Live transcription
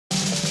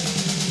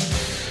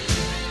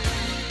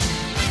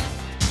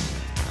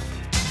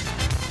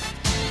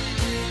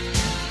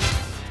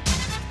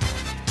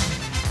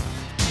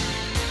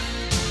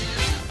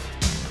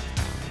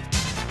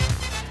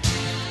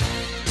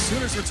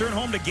return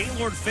home to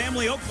Gaylord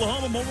Family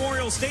Oklahoma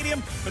Memorial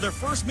Stadium for their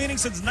first meeting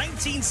since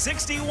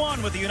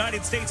 1961 with the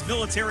United States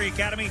Military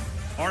Academy.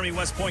 Army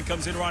West Point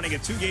comes in running a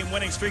 2-game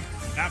winning streak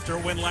after a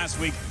win last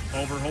week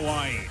over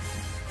Hawaii.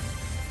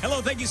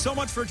 Hello, thank you so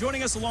much for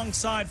joining us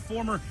alongside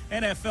former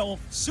NFL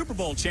Super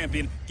Bowl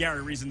champion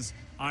Gary Reasons.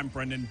 I'm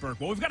Brendan Burke.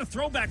 Well, we've got a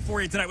throwback for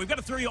you tonight. We've got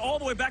to throw you all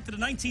the way back to the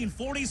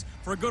 1940s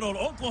for a good old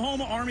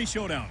Oklahoma Army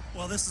showdown.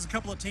 Well, this is a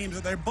couple of teams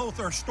that they both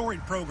are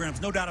storied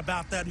programs, no doubt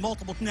about that.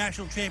 Multiple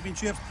national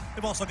championships.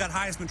 They've also got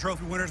Heisman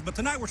Trophy winners. But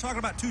tonight we're talking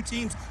about two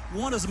teams.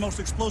 One is the most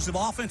explosive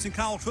offense in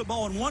college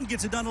football, and one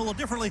gets it done a little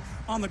differently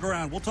on the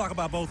ground. We'll talk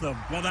about both of them.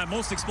 Well, that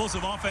most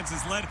explosive offense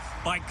is led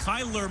by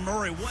Kyler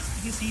Murray. What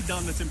has he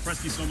done that's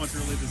impressed you so much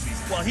early this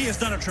season? Well, he has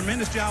done a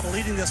tremendous job of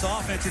leading this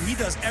offense, and he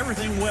does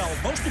everything well.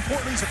 Most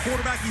importantly, he's a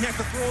quarterback. You have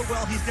to throw it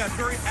well. He's got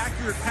very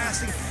accurate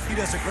passing. He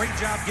does a great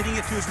job getting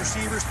it to his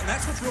receivers, and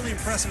that's what's really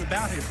impressive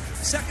about him.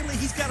 Secondly,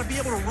 he's got to be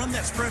able to run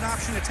that spread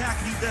option attack,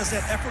 and he does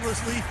that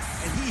effortlessly,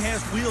 and he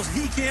has wheels.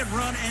 He can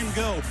run and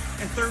go.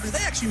 And thirdly, they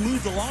actually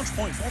moved the launch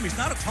point for him. He's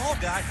not a tall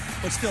guy,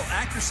 but still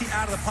accuracy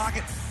out of the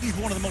pocket. He's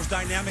one of the most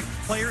dynamic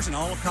players in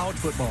all of college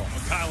football.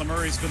 Well, Kyler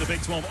Murray's been the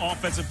Big 12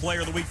 Offensive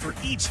Player of the Week for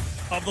each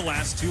of the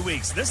last 2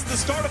 weeks. This is the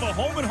start of a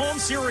home-and-home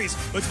series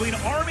between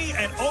Army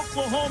and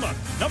Oklahoma.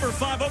 Number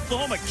 5,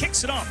 Oklahoma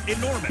kicks it off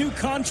in Norman. New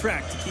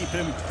contract to keep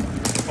him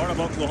part of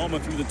Oklahoma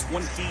through the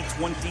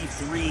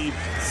 2023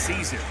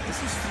 season.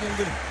 This is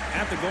fielded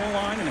at the goal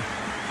line and a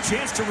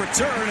chance to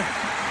return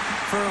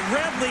for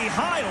Redley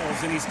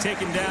Hiles, and he's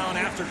taken down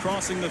after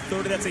crossing the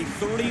 30. That's a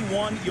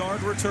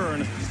 31-yard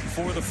return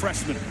for the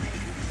freshman.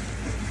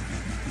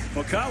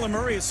 Well, Kyler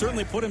Murray has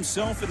certainly put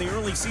himself in the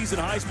early season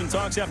Heisman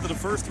talks after the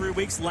first 3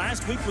 weeks.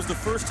 Last week was the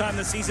first time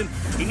this season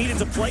he needed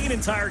to play an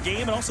entire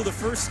game, and also the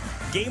first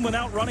game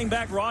without running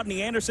back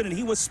Rodney Anderson, and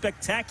he was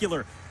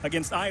spectacular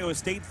against Iowa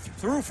State.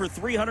 Threw for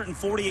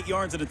 348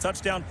 yards and a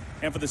touchdown,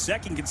 and for the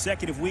second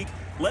consecutive week,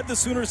 led the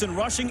Sooners in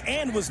rushing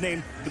and was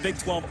named the Big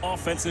 12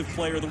 Offensive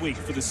Player of the Week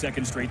for the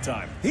second straight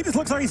time. He just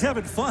looks like he's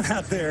having fun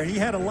out there. He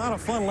had a lot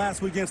of fun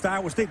last week against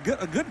Iowa State.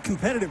 A good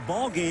competitive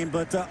ball game,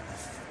 but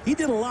he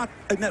did a lot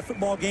in that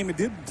football game.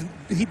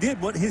 He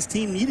did what his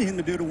team needed him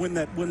to do to win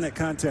that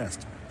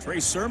contest. Trey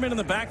Sermon in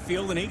the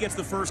backfield, and he gets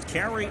the first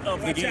carry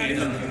of the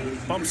game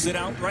and bumps it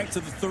out right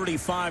to the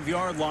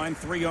 35-yard line.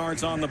 3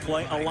 yards on the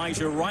play.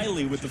 Elijah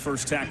Riley with the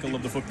first tackle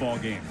of the football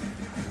game.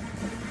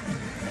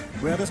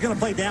 Well, they're going to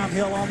play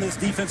downhill on this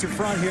defensive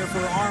front here for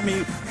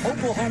Army.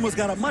 Oklahoma's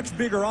got a much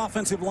bigger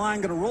offensive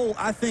line, going to roll,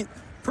 I think,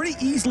 pretty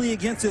easily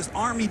against this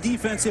Army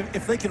defense.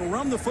 If they can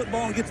run the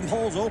football and get some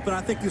holes open,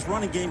 I think this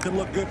running game could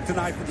look good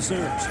tonight for the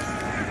Sooners.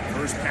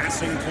 First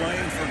passing play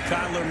for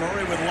Kyler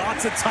Murray with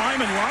lots of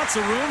time and lots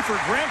of room for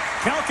Grant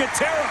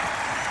Calcaterra.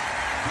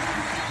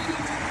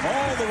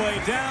 All the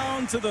way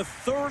down to the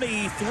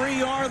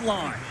 33-yard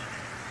line.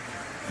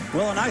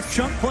 Well, a nice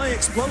chunk play,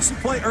 explosive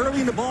play early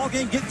in the ball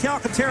game. Get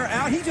Calcaterra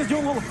out. He's just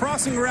doing a little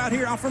crossing route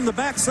here out from the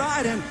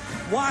backside and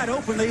wide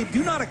open. They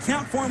do not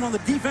account for him on the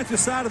defensive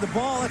side of the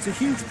ball. That's a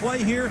huge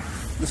play here.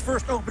 This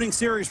first opening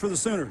series for the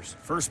Sooners.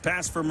 First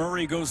pass for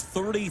Murray goes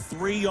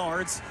 33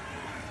 yards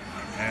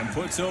and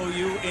puts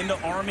OU into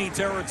Army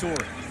territory.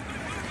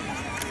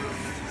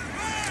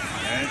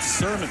 And it's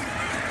Sermon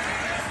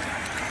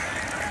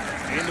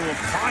into a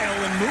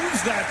pile and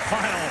moves that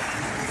pile.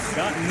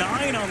 Got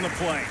 9 on the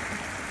play.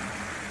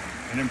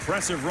 An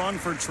impressive run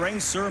for Trey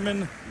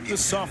Sermon, the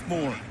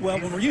sophomore. Well,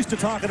 when we're used to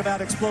talking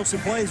about explosive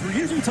plays, we're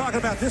usually talking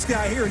about this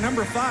guy here,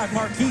 number 5,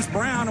 Marquise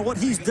Brown, and what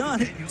he's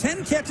done.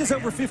 10 catches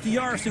over 50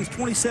 yards since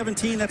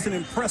 2017. That's an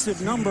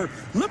impressive number.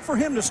 Look for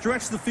him to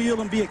stretch the field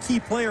and be a key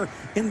player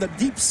in the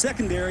deep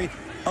secondary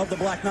of the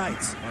Black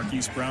Knights.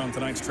 Marquise Brown,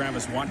 tonight's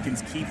Travis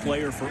Watkins, key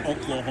player for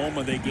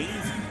Oklahoma. They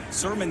gave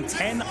Sermon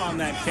 10 on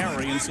that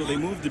carry, and so they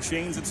moved the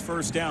chains. It's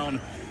first down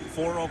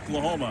for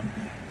Oklahoma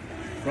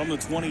from the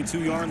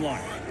 22-yard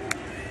line.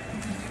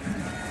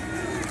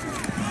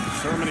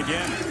 Sermon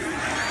again.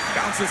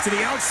 Bounces to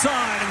the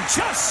outside and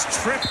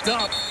just tripped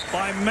up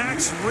by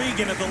Max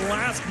Regan at the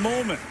last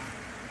moment.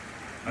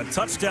 A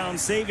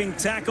touchdown-saving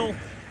tackle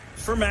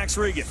for Max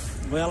Regan.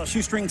 Well, a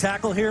shoestring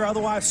tackle here.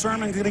 Otherwise,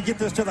 Sermon's going to get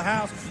this to the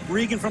house.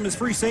 Regan from his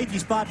free safety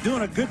spot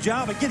doing a good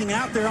job of getting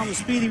out there on the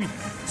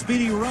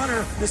speedy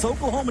runner. This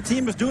Oklahoma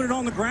team is doing it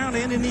on the ground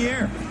and in the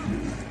air.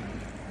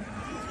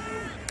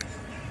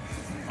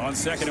 On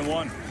 2nd and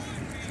 1.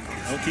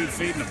 They'll keep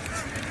feeding him.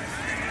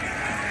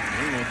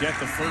 He will get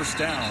the first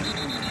down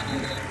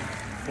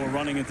for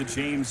running into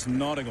James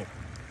Nautigal.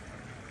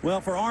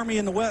 Well, for Army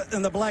and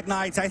the Black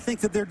Knights, I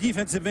think that their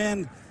defensive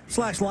end /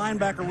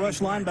 linebacker, rush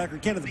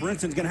linebacker, Kenneth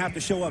Brinson's going to have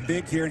to show up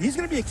big here. And he's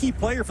going to be a key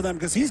player for them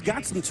because he's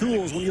got some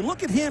tools. When you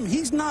look at him,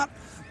 he's not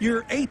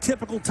your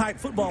atypical type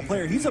football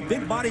player. He's a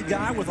big-bodied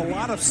guy with a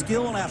lot of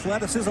skill and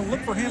athleticism.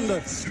 Look for him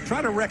to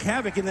try to wreak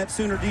havoc in that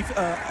Sooner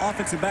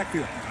offensive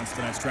backfield. That's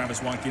tonight's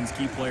Travis Watkins,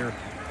 key player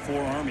for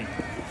Army.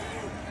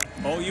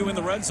 OU in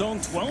the red zone,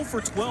 12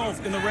 for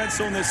 12 in the red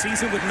zone this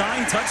season with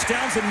 9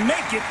 touchdowns and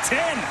make it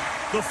 10.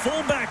 The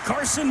fullback,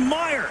 Carson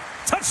Meyer,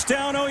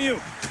 touchdown OU.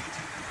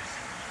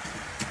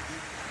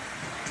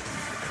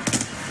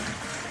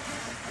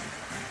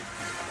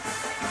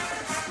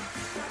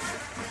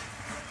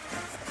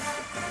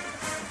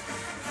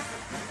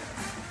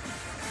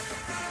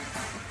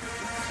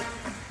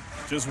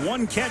 Just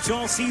one catch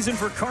all season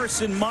for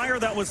Carson Meyer.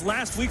 That was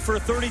last week for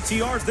 32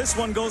 yards. This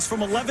one goes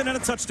from 11 and a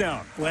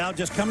touchdown. Well,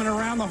 just coming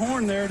around the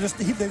horn there, they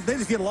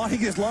just get lost. He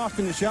gets lost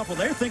in the shuffle.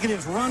 They're thinking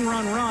it's run,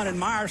 and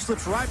Meyer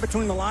slips right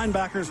between the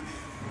linebackers,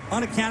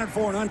 unaccounted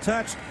for and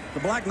untouched. The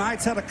Black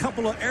Knights had a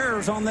couple of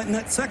errors on that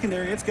net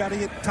secondary. It's got to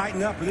get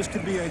tightened up, and this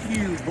could be a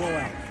huge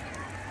blowout.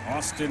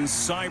 Austin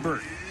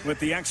Seibert with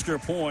the extra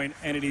point,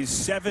 and it is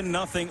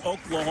 7-0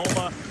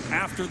 Oklahoma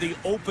after the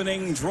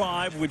opening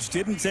drive, which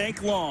didn't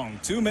take long.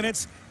 2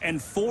 minutes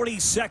and 40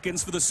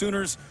 seconds for the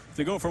Sooners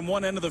to go from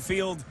one end of the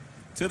field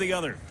to the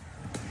other.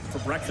 For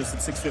breakfast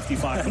at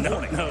 6:55 in the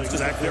morning. No, it's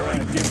exactly just a very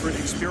right. different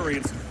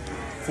experience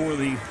for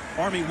the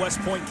Army West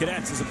Point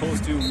Cadets as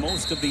opposed to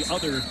most of the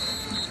other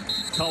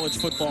college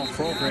football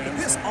programs.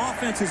 This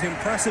offense is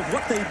impressive.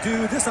 What they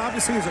do, this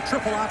obviously is a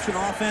triple option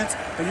offense,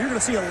 and you're going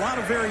to see a lot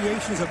of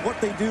variations of what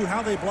they do,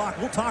 how they block.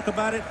 We'll talk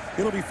about it.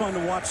 It'll be fun to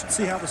watch and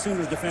see how the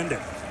Sooners defend it.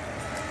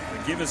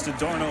 They give us to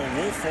Darnell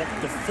Woolfolk,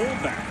 the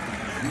fullback.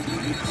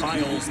 He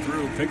piles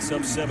through, picks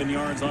up 7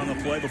 yards on the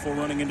play before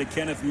running into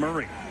Kenneth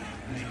Murray.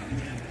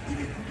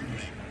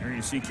 Here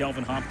you see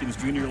Kelvin Hopkins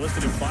Jr.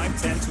 listed at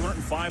 5'10",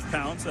 205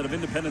 pounds, out of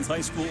Independence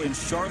High School in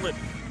Charlotte,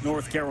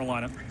 North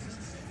Carolina.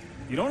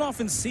 You don't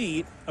often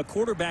see a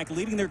quarterback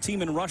leading their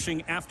team in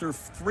rushing after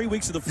 3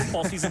 weeks of the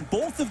football season.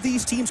 Both of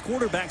these teams'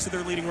 quarterbacks are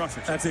their leading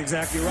rushers. That's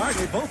exactly right.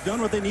 They've both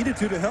done what they needed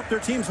to help their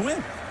teams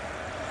win.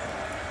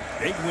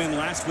 Big win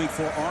last week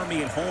for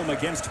Army at home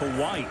against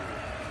Hawaii.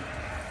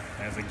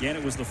 As again,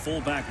 it was the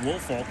fullback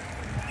Woolfolk.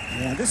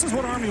 Yeah, this is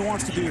what Army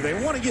wants to do. They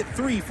want to get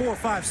 3, 4,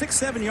 5, 6,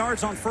 7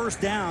 yards on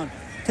first down.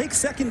 Take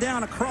second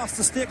down across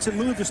the sticks and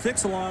move the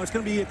sticks along. It's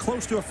going to be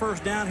close to a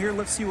first down here.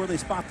 Let's see where they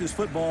spot this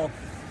football.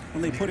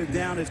 When they put it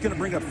down, it's going to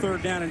bring up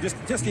third down and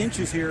just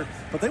inches here.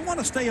 But they want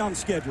to stay on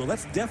schedule.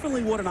 That's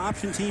definitely what an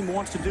option team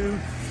wants to do.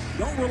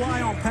 Don't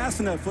rely on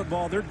passing that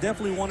football. They're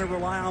definitely want to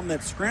rely on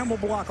that scramble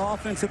block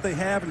offense that they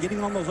have and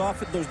getting on those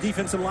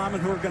defensive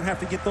linemen who are going to have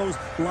to get those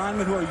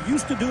linemen who are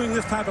used to doing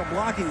this type of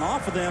blocking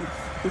off of them,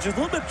 which is a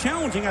little bit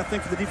challenging, I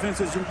think, for the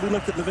defenses. We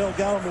looked at Neville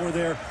Gallimore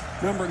there,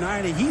 number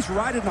 90. He's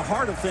right in the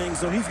heart of things,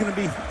 so he's going to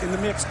be in the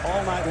mix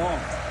all night long.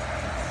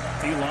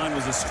 D-line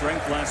was a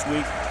strength last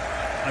week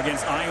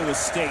against Iowa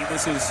State.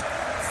 This is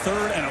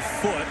 3rd and a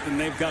foot, and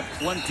they've got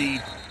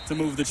plenty to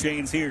move the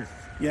chains here.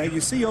 Yeah,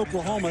 you see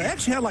Oklahoma. They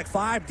actually had like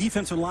 5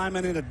 defensive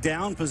linemen in a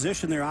down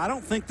position there. I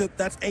don't think that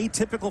that's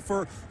atypical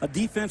for a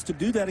defense to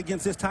do that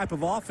against this type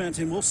of offense,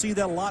 and we'll see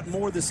that a lot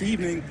more this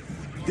evening.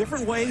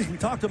 Different ways. We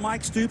talked to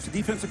Mike Stoops, the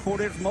defensive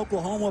coordinator from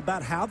Oklahoma,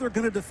 about how they're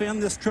going to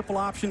defend this triple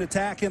option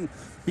attack, and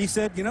he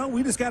said, you know,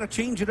 we just got to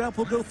change it up.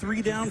 We'll go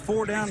 3 down,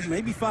 4 down,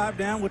 maybe 5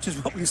 down, which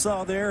is what we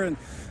saw there, and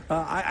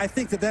I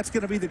think that that's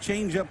going to be the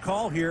change-up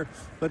call here.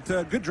 But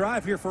good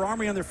drive here for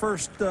Army on their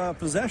first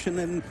possession,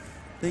 and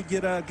they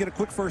get a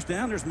quick first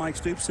down. There's Mike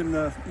Stoops in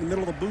the middle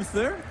of the booth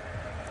there.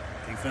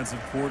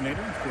 Defensive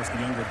coordinator, of course, the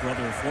younger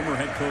brother of former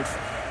head coach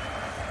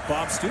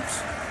Bob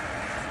Stoops.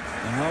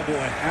 Oh,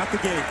 boy, out the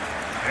gate.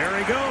 There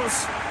he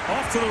goes.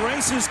 Off to the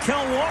races,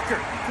 Kel Walker.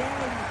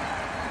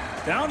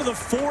 Down to the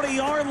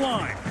 40-yard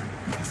line.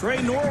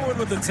 Trey Norwood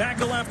with the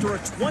tackle after a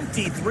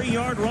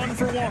 23-yard run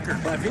for Walker.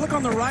 But if you look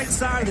on the right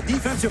side of the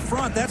defensive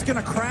front, that's going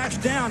to crash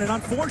down. And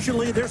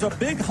unfortunately, there's a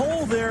big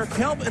hole there.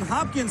 Kelvin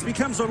Hopkins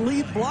becomes a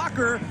lead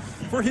blocker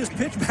for his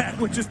pitchback,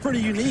 which is pretty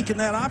unique in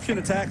that option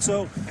attack.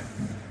 So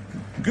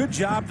good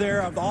job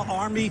there of the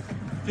Army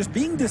just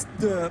being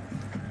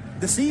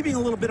deceiving a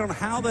little bit on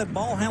how that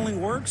ball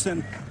handling works,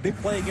 and big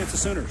play against the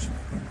Sooners.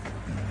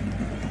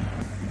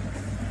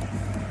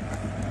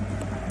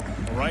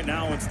 Right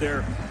now it's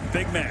their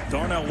big man,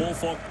 Darnell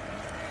Woolfolk,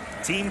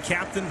 team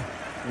captain,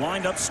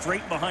 lined up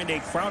straight behind a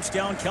crouched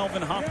down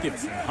Kelvin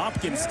Hopkins.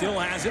 Hopkins still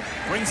has it,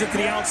 brings it to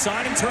the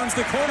outside and turns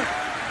the corner.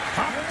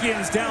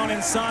 Hopkins down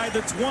inside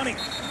the 20.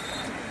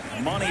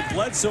 Monty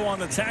Bledsoe on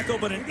the tackle,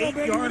 but an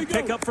 8-yard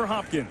pickup for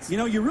Hopkins. You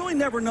know, you really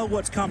never know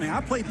what's coming. I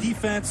played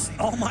defense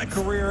all my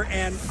career,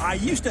 and I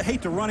used to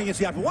hate to run against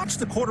the guy. But watch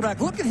the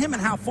quarterback. Look at him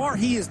and how far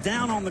he is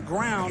down on the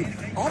ground,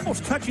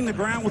 almost touching the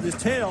ground with his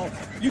tail.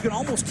 You can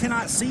almost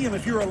cannot see him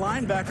if you're a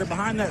linebacker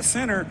behind that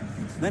center.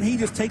 Then he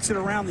just takes it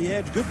around the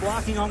edge. Good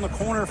blocking on the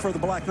corner for the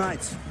Black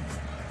Knights.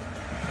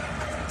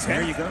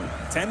 There you go.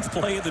 10th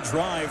play of the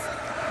drive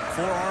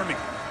for Army.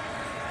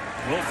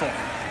 Woolfolk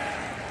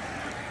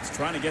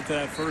trying to get to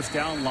that first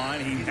down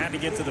line. He had to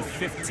get to the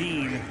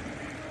 15.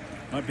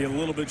 Might be a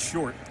little bit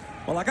short.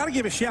 Well, I got to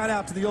give a shout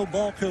out to the old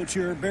ball coach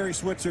here, Barry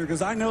Switzer,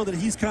 because I know that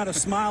he's kind of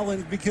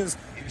smiling because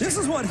this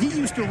is what he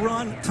used to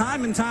run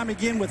time and time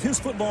again with his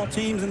football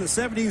teams in the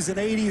 70s and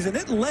 80s, and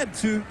it led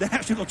to the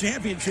national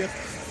championship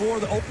for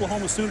the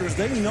Oklahoma Sooners.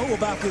 They know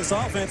about this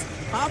offense.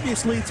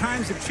 Obviously,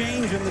 times have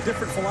changed and the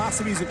different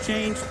philosophies have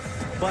changed,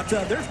 but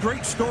there's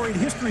great storied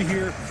history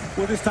here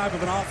with this type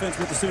of an offense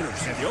with the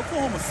Sooners. And the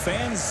Oklahoma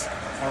fans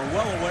are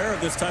well aware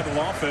of this type of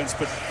offense,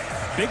 but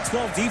Big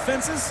 12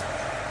 defenses,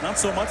 not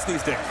so much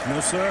these days. No,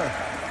 sir.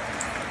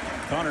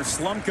 Connor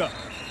Slumka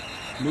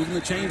moving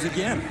the chains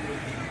again.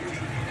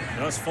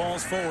 Just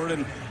falls forward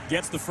and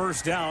gets the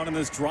first down, and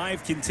this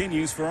drive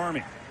continues for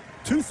Army.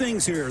 two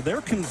things here.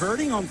 They're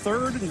converting on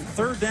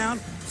third down,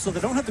 so they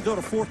don't have to go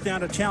to fourth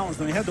down to challenge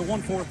them. They had the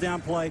 1 4th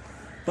down play.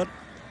 But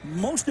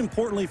most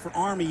importantly for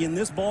Army in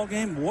this ball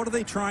game, what are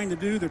they trying to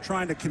do? They're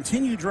trying to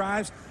continue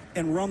drives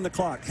and run the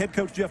clock. Head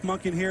coach Jeff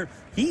Monken here,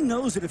 he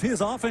knows that if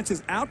his offense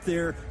is out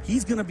there,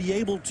 he's going to be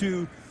able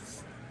to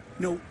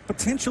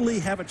potentially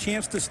have a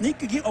chance to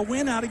sneak a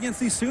win out against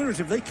these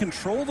Sooners if they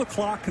control the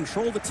clock,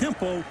 control the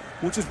tempo,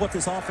 which is what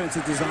this offense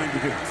is designed to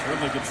do.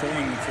 Certainly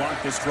controlling the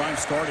clock. This drive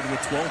started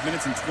with 12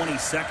 minutes and 20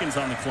 seconds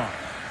on the clock.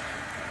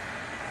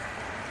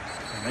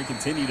 And they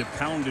continue to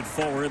pound it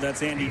forward.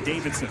 That's Andy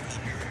Davidson.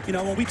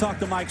 When we talked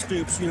to Mike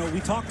Stoops, we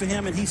talked to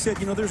him and he said,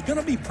 there's going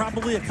to be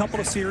probably a couple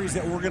of series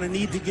that we're going to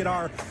need to get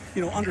our,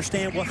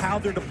 understand how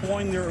they're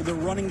deploying their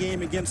running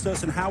game against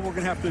us and how we're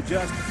going to have to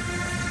adjust.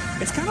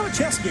 It's kind of a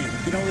chess game.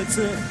 It's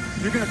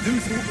you're going to do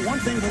one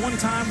thing one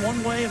time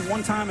one way and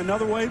one time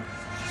another way.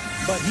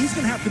 But he's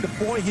going to have to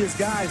deploy his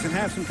guys and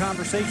have some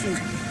conversations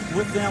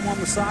with them on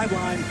the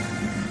sideline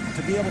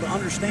to be able to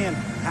understand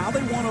how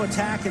they want to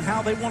attack and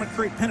how they want to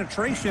create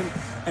penetration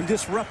and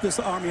disrupt this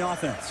Army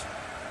offense.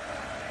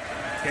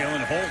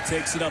 Kalen Holt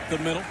takes it up the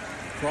middle,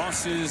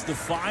 crosses the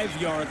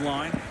 5-yard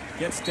line,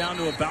 gets down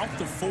to about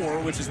the 4,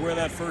 which is where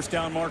that first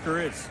down marker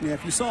is. Yeah,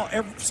 if you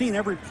seen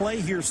every play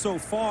here so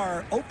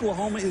far,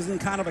 Oklahoma is in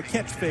kind of a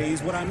catch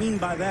phase. What I mean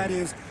by that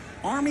is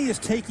Army is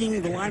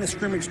taking the line of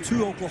scrimmage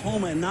to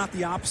Oklahoma and not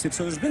the opposite.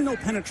 So there's been no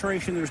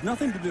penetration. There's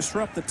nothing to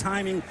disrupt the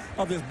timing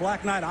of this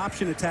Black Knight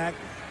option attack.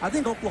 I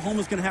think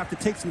Oklahoma's going to have to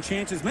take some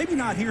chances, maybe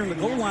not here in the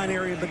goal line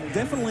area, but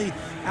definitely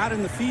out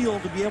in the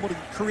field to be able to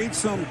create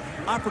some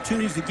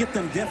opportunities to get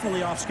them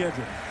definitely off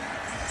schedule.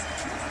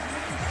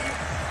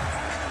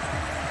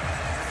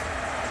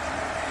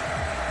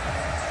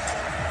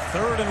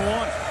 Third and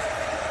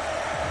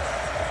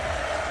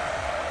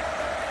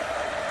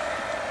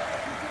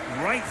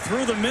 1. Right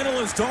through the middle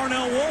is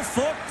Darnell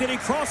Woolfolk. Did he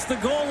cross the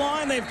goal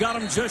line? They've got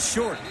him just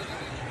short.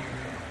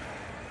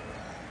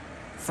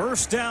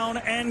 First down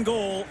and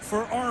goal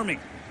for Army.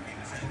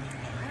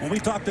 When we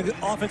talked to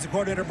offensive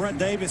coordinator Brent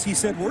Davis, he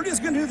said, we're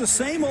just going to do the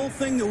same old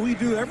thing that we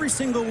do every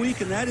single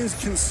week, and that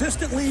is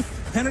consistently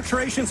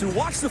penetrations. And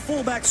watch the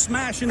fullback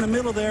smash in the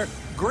middle there.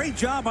 Great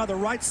job by the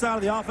right side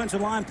of the offensive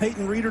line.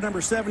 Peyton Reeder,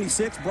 number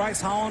 76. Bryce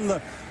Holland, the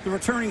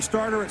returning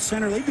starter at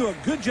center. They do a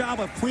good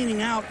job of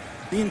cleaning out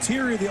the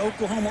interior of the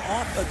Oklahoma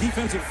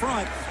defensive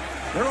front.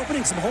 They're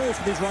opening some holes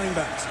for these running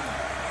backs.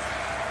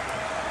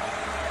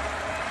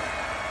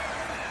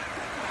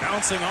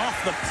 Bouncing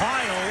off the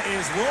pile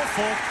is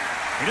Woolfolk.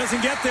 He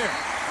doesn't get there.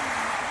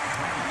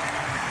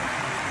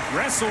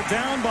 Wrestled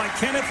down by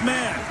Kenneth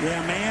Mann.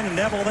 Yeah, Mann and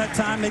Neville that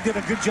time, they did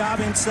a good job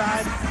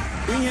inside,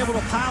 being able to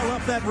pile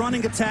up that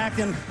running attack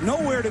and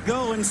nowhere to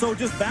go, and so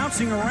just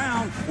bouncing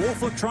around.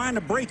 Woolfolk trying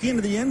to break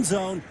into the end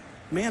zone.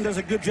 Mann does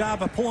a good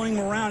job of pulling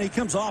him around. He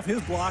comes off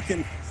his block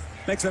and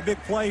makes a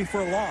big play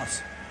for a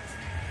loss.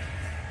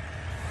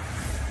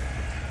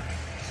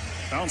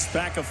 Bounce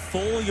back a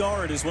full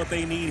yard is what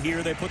they need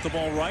here. They put the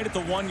ball right at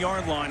the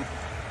 1-yard line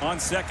on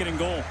 2nd and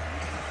goal.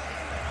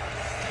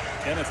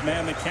 Kenneth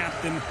Mann, the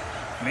captain,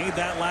 made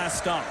that last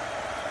stop.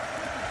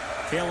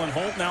 Kalen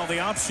Holt now the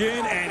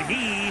option, and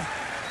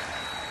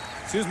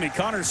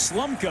Connor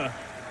Slumka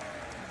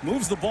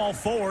moves the ball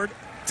forward.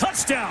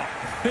 Touchdown!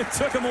 It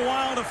took him a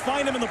while to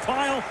find him in the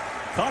pile.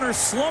 Connor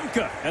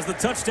Slumka has the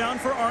touchdown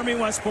for Army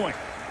West Point.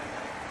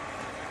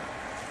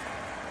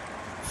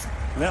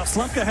 Well,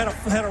 Slumka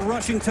had a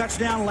rushing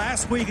touchdown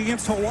last week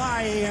against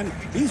Hawaii, and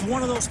he's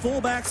one of those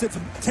fullbacks that's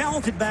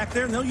talented back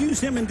there, and they'll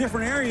use him in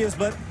different areas,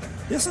 but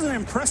this is an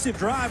impressive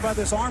drive by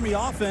this Army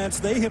offense.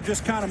 They have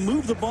just kind of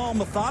moved the ball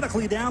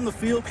methodically down the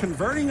field,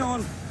 converting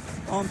on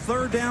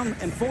 3rd down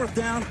and 4th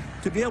down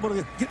to be able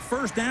to get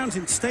first downs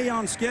and stay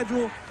on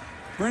schedule.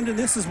 Brendan,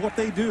 this is what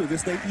they do.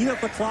 They eat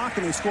up the clock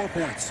and they score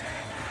points.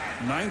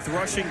 9th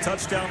rushing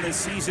touchdown this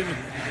season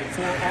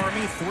for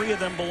Army. 3 of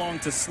them belong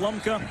to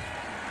Slumka.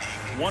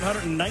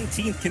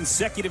 119th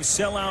consecutive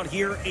sellout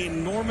here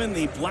in Norman.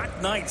 The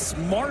Black Knights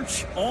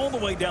march all the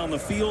way down the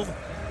field,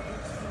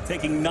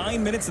 taking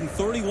 9 minutes and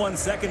 31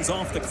 seconds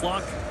off the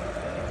clock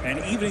and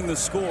evening the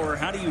score.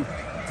 How do you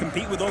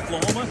compete with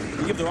Oklahoma?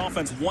 You give their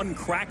offense one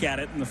crack at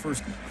it in the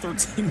first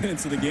 13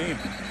 minutes of the game.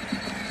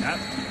 That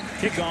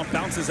kickoff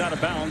bounces out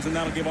of bounds, and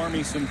that'll give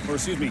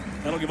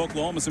that'll give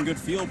Oklahoma some good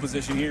field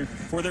position here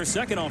for their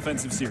second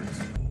offensive series.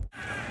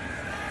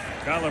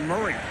 Kyler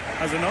Murray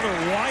has another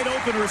wide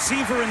open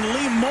receiver in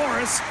Lee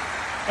Morris,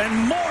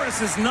 and Morris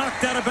is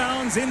knocked out of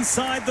bounds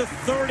inside the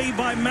 30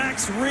 by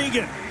Max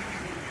Regan.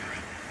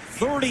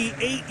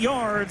 38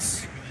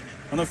 yards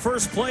on the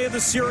first play of the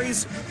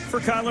series for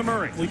Kyler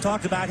Murray. We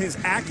talked about his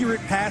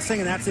accurate passing,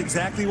 and that's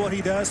exactly what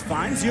he does.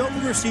 Finds the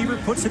open receiver,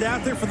 puts it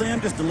out there for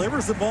them, just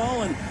delivers the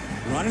ball, and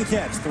run and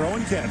catch, throw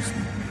and catch.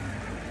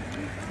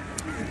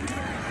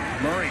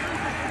 Murray,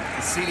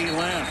 the CeeDee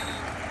Lamb.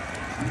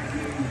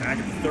 Back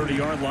at the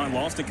 30-yard line,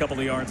 lost a couple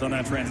of yards on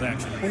that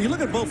transaction. When you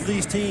look at both of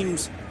these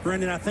teams,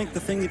 Brendan, I think the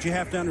thing that you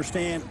have to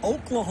understand,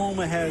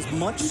 Oklahoma has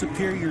much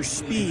superior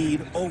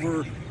speed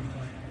over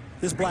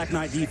this Black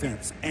Knight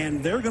defense,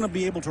 and they're going to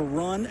be able to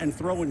run and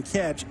throw and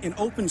catch in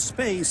open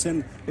space,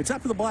 and it's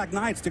up to the Black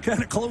Knights to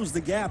kind of close the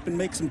gap and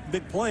make some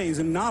big plays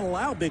and not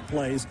allow big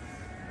plays.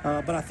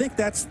 But I think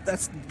that's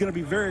going to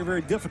be very,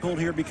 very difficult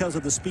here because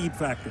of the speed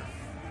factor.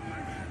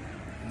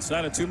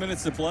 Inside of 2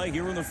 minutes to play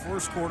here in the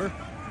first quarter.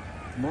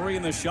 Murray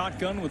in the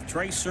shotgun with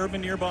Trey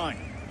Sermon nearby.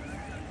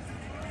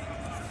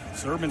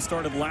 Sermon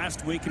started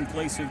last week in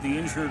place of the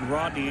injured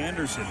Rodney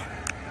Anderson.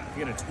 He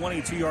had a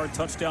 22-yard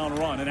touchdown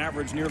run and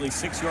averaged nearly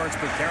 6 yards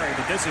per carry.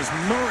 But this is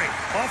Murray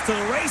off to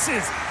the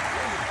races.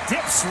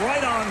 Dips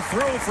right on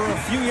through for a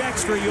few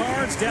extra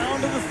yards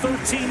down to the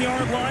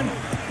 13-yard line.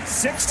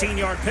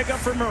 16-yard pickup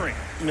for Murray.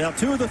 Now,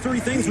 2 of the 3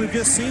 things we've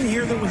just seen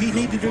here that he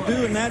needed to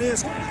do, and that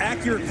is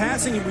accurate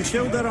passing, and we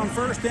showed that on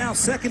first down.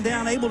 Second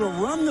down, able to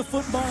run the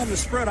football in the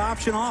spread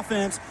option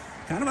offense.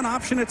 Kind of an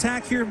option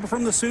attack here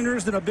from the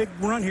Sooners, and a big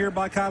run here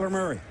by Kyler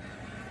Murray.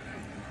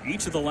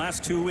 Each of the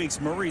last 2 weeks,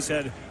 Murray's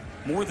had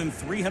more than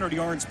 300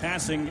 yards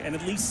passing and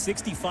at least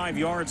 65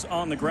 yards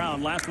on the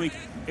ground. Last week,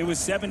 it was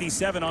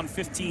 77 on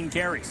 15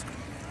 carries.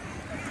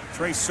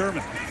 Trey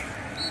Sermon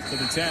to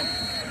the 10.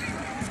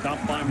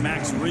 Stopped by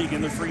Max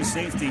Regan, the free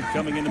safety,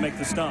 coming in to make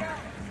the stop.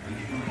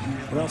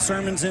 Well,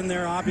 Sermon's in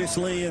there,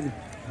 obviously, and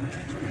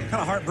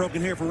kind of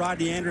heartbroken here for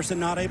Rodney Anderson,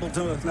 not able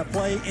to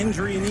play.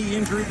 Injury, a knee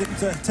injury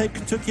that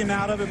took him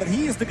out of it. But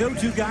he is the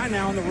go-to guy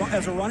now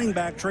as a running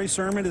back. Trey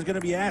Sermon is going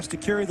to be asked to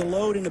carry the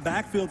load in the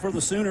backfield for the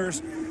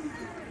Sooners.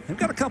 They've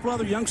got a couple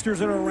other youngsters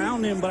that are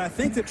around him, but I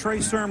think that Trey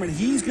Sermon,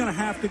 he's going to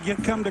have to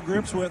come to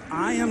grips with,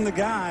 I am the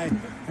guy,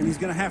 and he's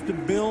going to have to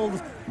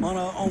build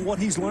on what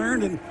he's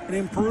learned and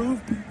improve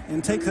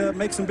and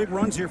make some big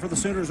runs here for the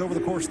Sooners over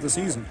the course of the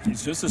season.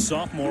 He's just a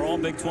sophomore, all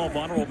Big 12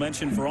 honorable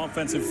mention for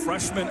Offensive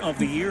Freshman of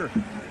the Year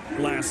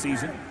last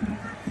season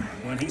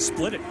when he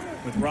split it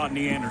with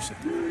Rodney Anderson.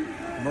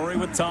 Murray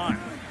with time.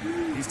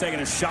 He's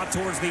taking a shot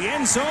towards the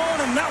end zone,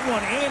 and that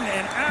one in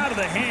and out of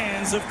the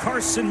hands of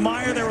Carson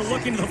Meyer. They were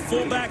looking to the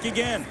fullback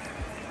again.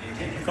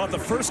 Caught the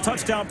first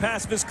touchdown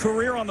pass of his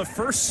career on the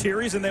first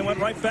series, and they went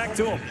right back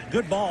to him.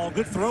 Good ball,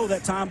 good throw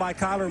that time by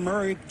Kyler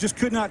Murray. Just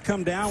could not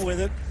come down with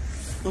it.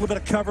 A little bit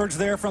of coverage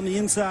there from the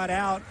inside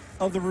out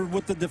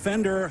with the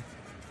defender.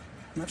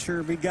 Not sure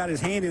if he got his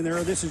hand in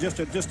there. This is just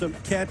a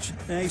catch.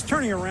 And he's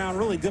turning around.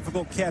 Really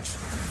difficult catch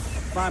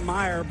by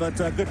Meyer, but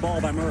good ball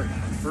by Murray.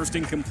 First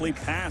incomplete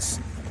pass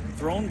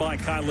thrown by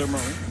Kyler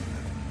Murray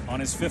on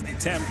his 5th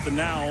attempt, and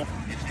now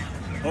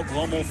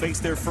Oklahoma will face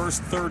their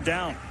first third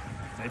down.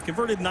 They've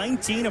converted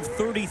 19 of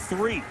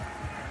 33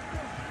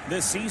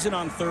 this season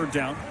on third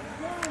down.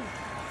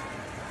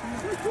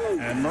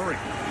 And Murray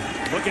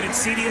looking at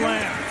CeeDee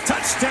Lamb.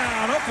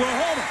 Touchdown,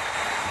 Oklahoma.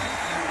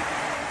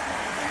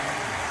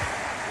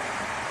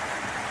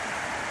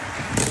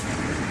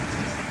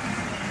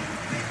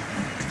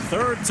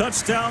 Third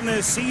touchdown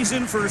this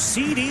season for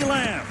CeeDee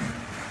Lamb.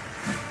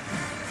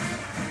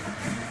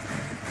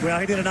 Well,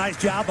 he did a nice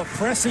job of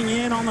pressing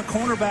in on the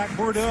cornerback,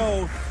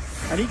 Bordeaux,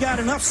 and he got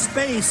enough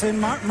space,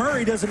 and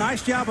Murray does a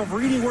nice job of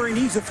reading where he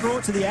needs to throw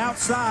it to the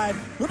outside.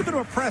 A little bit of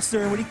a press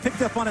there when he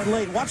picked up on it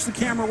late. Watch the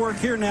camera work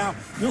here now.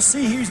 You'll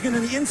see he's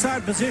getting in the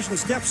inside position,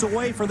 steps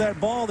away for that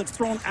ball that's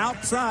thrown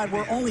outside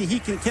where only he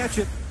can catch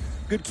it.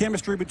 Good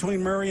chemistry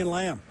between Murray and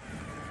Lamb.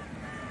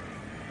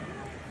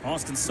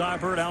 Austin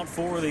Seibert out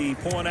for the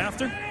point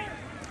after.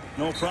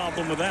 No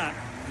problem with that.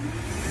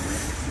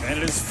 And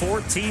it is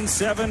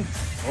 14-7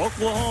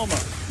 Oklahoma.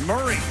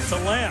 Murray to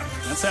Lamb.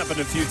 That's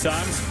happened a few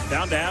times.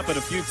 Bound to happen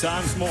a few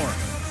times more.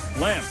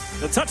 Lamb,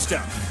 the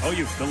touchdown.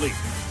 OU, the lead.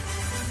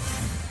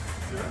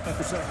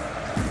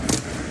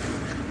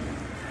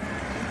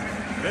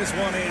 This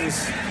one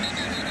is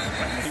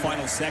the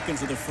final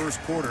seconds of the first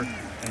quarter.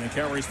 And the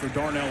carries for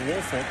Darnell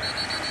Woolfolk.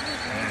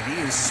 And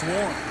he is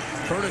swarmed.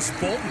 Curtis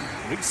Bolton,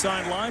 big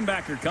side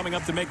linebacker, coming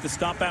up to make the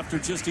stop after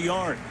just a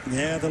yard.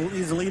 Yeah,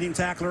 he's the leading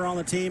tackler on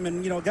the team.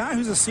 And, you know, a guy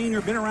who's a senior,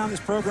 been around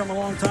this program a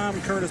long time,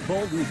 Curtis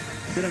Bolton,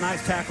 did a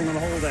nice tackle in the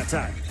hole that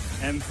time.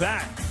 And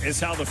that is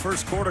how the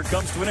first quarter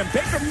comes to an end.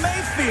 Baker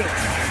Mayfield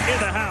in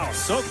the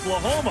house.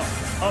 Oklahoma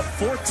up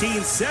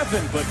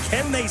 14-7. But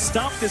can they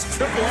stop this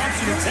triple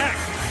option attack?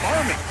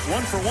 Army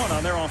 1 for 1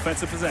 on their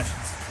offensive possessions.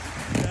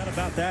 No doubt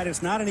about that.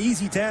 It's not an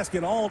easy task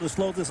at all to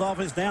slow this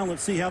offense down.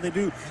 Let's see how they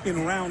do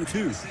in round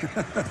 2.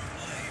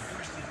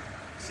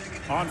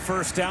 On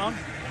first down,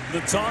 the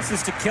toss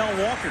is to Kel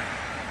Walker.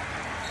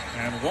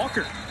 And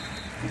Walker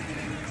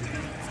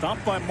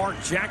stopped by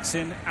Mark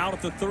Jackson out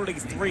at the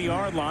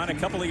 33-yard line, a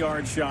couple of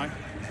yards shy.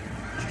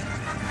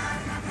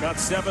 Got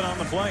 7 on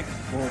the play.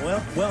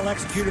 Well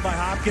executed by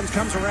Hopkins.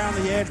 Comes around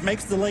the edge,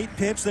 makes the late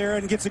pitch there,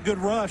 and gets a good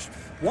rush.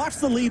 Watch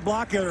the lead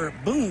blocker.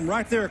 Boom,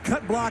 right there,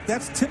 cut block.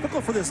 That's typical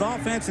for this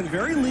offense and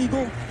very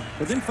legal.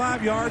 Within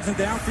 5 yards and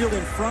downfield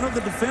in front of the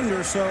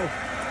defender. So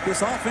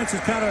this offense is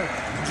kind of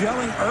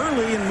gelling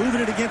early and moving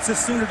it against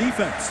this Sooner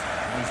defense.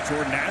 It was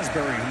Jordan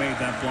Asbury who made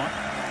that block.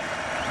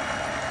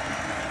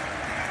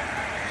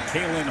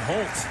 Kalen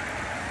Holt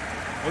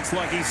looks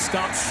like he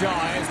stopped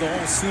shy as the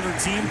whole Sooner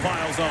team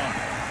piles on.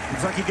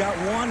 Looks like he got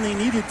one. They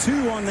needed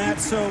two on that,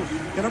 so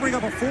going to bring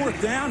up a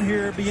fourth down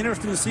here. It'll be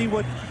interesting to see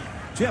what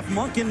Jeff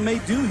Monken may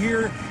do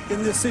here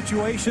in this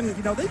situation.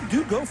 You know, they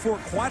do go for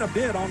it quite a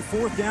bit on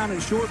fourth down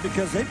and short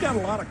because they've got a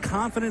lot of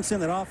confidence in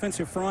that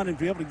offensive front and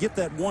be able to get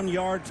that 1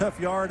 yard, tough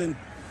yard, and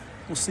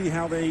we'll see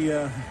how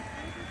they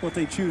what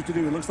they choose to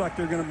do. It looks like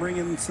they're going to bring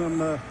in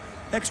some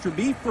extra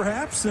beef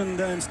perhaps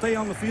and stay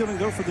on the field and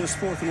go for this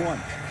 4th and 1.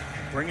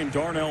 Bring in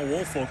Darnell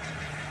Woolfolk,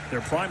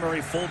 their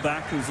primary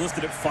fullback, who's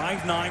listed at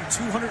 5'9",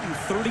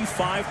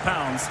 235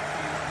 pounds,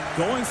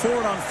 going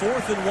forward on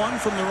 4th and 1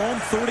 from their own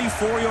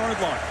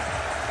 34-yard line.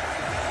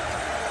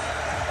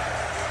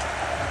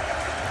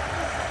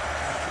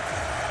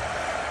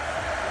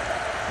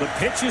 The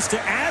pitch is to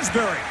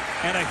Asbury,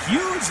 and a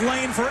huge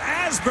lane for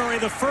Asbury,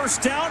 the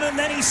first down, and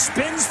then he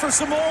spins for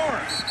some more.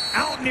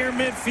 Out near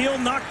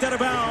midfield, knocked out of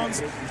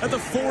bounds at the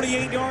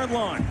 48-yard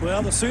line.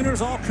 Well, the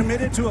Sooners all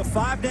committed to a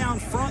 5-down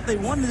front. They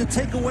wanted to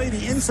take away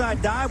the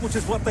inside dive, which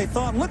is what they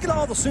thought. Look at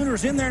all the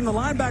Sooners in there, and the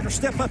linebackers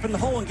step up in the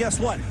hole, and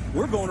guess what?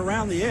 We're going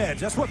around the edge.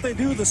 That's what they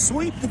do, the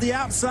sweep to the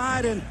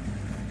outside, and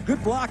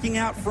good blocking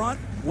out front.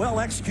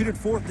 Well-executed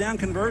 4th down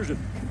conversion.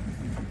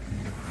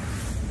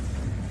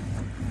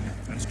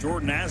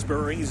 Jordan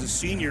Asbury, he's a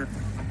senior.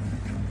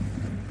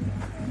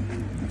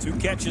 2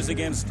 catches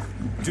against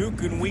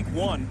Duke in week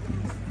 1.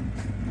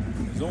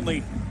 There's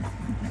only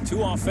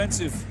 2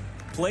 offensive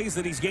plays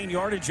that he's gained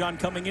yardage on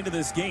coming into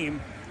this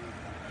game.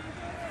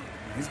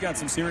 He's got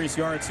some serious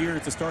yards here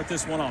to start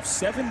this one off.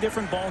 7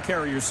 different ball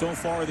carriers so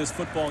far this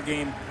football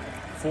game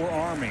for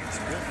Army.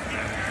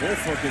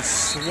 Woolfolk is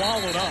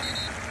swallowed up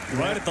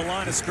right at the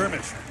line of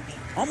scrimmage.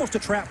 Almost a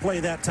trap play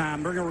that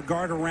time. They're going to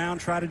guard around,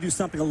 try to do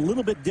something a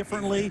little bit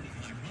differently.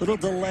 Little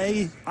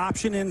delay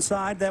option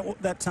inside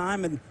that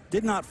time, and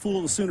did not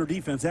fool the Sooner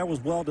defense. That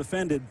was well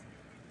defended.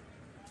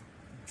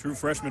 True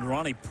freshman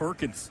Ronnie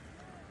Perkins,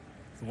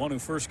 the one who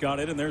first got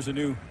it, and there's a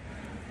new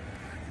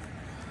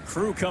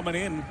crew coming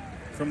in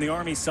from the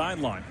Army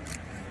sideline.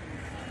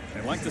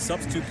 They like the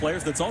substitute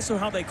players. That's also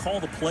how they call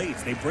the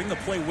plays. They bring the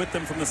play with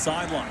them from the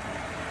sideline.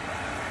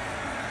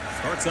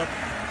 Starts up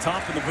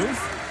top of the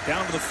booth,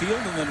 down to the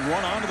field, and then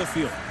run onto the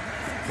field.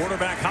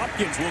 Quarterback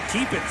Hopkins will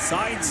keep it,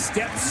 side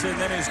steps, and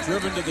then is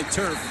driven to the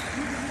turf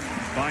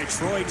by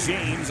Troy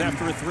James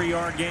after a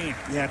 3-yard gain.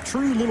 Yeah,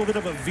 true little bit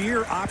of a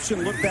veer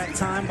option look that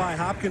time by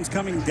Hopkins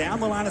coming down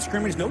the line of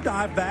scrimmage. No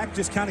dive back,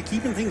 just kind of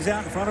keeping things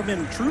out in front of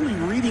him, truly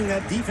reading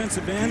that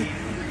defensive end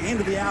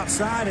into the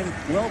outside, and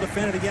well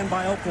defended again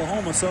by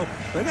Oklahoma. So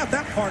they got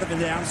that part of it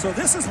down. So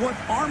this is what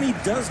Army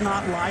does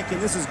not like,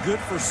 and this is good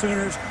for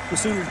Sooners, the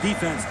Sooners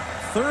defense.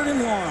 3rd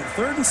and long,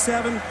 3rd and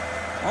 7.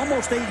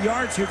 Almost 8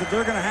 yards here that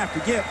they're going to have to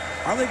get.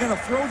 Are they going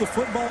to throw the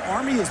football?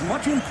 Army is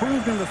much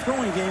improved in the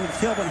throwing game with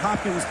Kelvin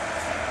Hopkins'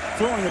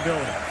 throwing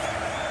ability.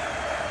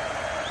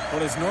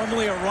 What is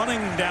normally a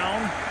running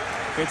down,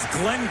 it's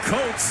Glenn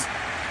Coates,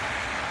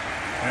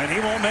 and he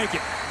won't make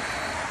it.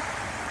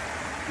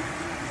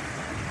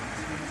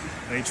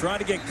 They try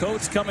to get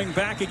Coates coming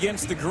back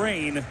against the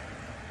grain.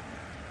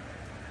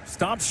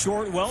 Stopped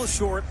short, well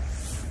short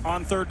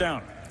on 3rd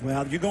down.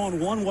 Well, you're going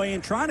one way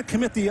and trying to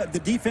commit the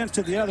defense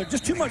to the other.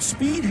 Just too much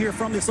speed here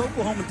from this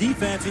Oklahoma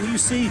defense, and you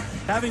see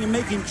having to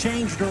make him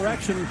change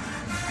direction.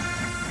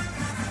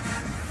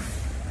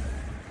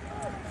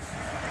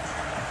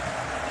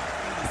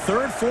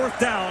 3rd, 4th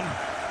down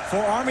for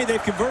Army.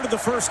 They've converted the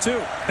first 2.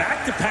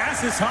 Back to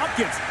pass is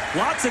Hopkins.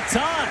 Lots of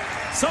time.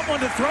 Someone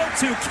to throw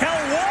to.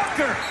 Kel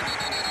Walker.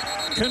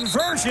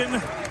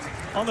 Conversion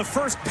on the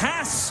first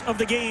pass of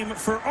the game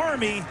for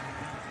Army.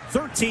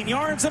 13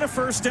 yards and a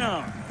first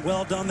down.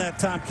 Well done that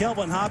time.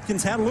 Kelvin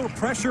Hopkins had a little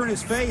pressure in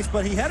his face,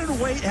 but he had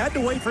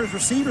to wait for his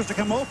receivers to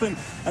come open.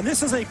 And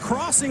this is a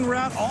crossing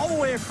route all the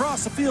way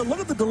across the field. Look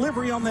at the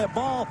delivery on that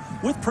ball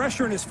with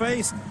pressure in his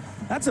face.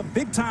 That's a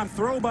big-time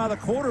throw by the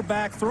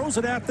quarterback. Throws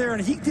it out there,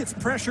 and he gets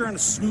pressure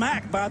and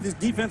smacked by this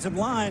defensive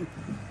line.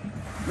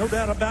 No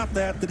doubt about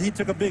that he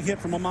took a big hit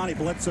from Amani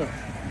Bledsoe.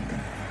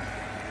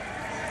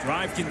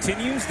 Drive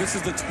continues. This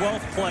is the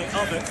 12th play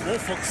of it.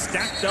 Woolfolk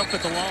stacked up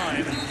at the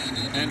line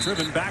and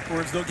driven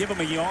backwards. They'll give him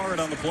a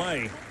yard on the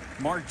play.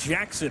 Mark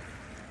Jackson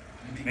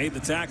made the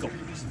tackle.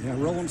 Yeah,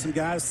 rolling some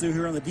guys through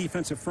here on the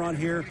defensive front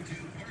here.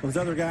 Those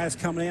other guys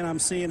coming in, I'm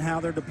seeing how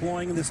they're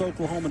deploying this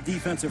Oklahoma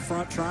defensive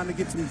front, trying to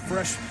get some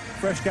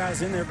fresh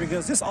guys in there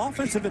because this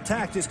offensive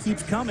attack just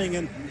keeps coming.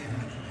 And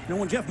you know,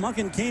 when Jeff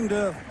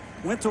Monken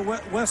went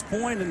to West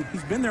Point, and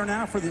he's been there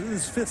now for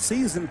his 5th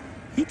season,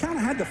 he kind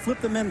of had to flip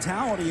the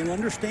mentality and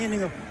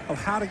understanding of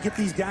how to get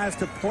these guys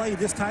to play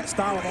this type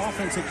style of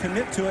offense and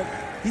commit to it.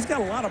 He's got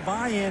a lot of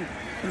buy-in,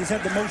 and he's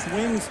had the most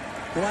wins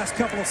the last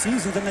couple of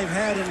seasons than they've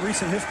had in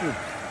recent history.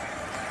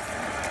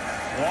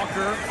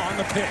 Walker on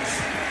the pitch.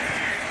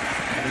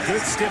 And a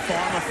good stiff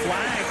arm, a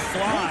flag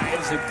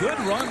flies. A good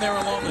run there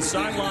along the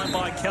sideline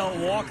by Kel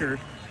Walker.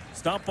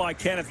 Stopped by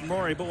Kenneth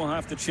Murray, but we'll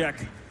have to check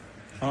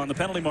on the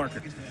penalty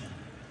marker.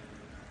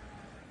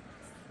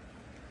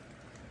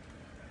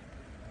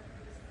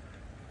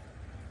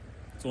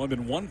 It's only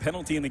been 1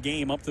 penalty in the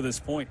game up to this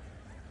point.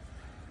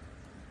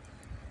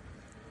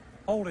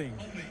 Holding.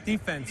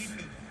 Defense.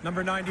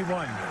 Number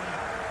 91.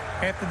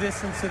 Half the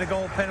distance to the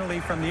goal penalty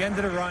from the end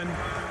of the run.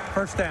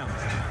 First down.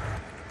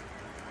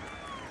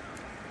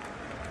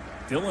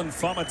 Dylan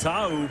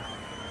Famatau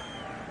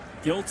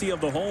guilty of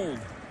the hold.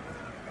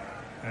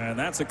 And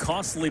that's a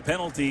costly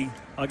penalty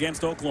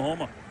against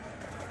Oklahoma.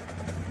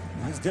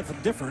 That's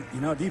different.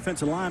 You know,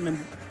 defensive lineman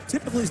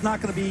typically is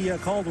not going to be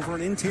called for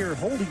an interior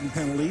holding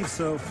penalty,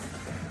 so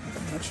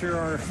not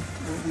sure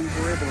we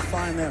were able to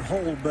find that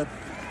hold, but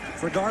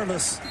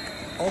regardless,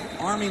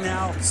 Army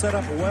now set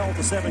up well at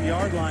the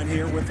 7-yard line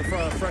here with the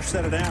fresh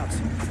set of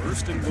downs.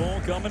 First and goal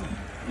coming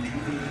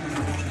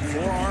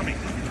for Army.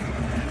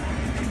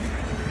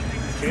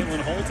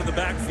 Jalen Holt in the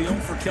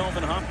backfield for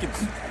Kelvin Hopkins.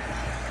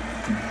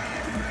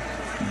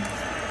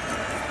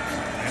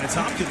 And it's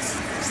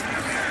Hopkins.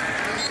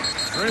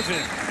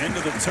 Driven into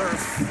the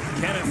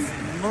turf.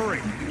 Kenneth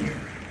Murray.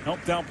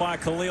 Helped out by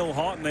Khalil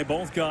Houghton. They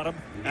both got him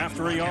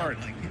after a yard.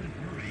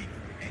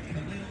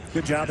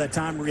 Good job that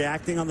time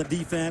reacting on the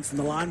defense, and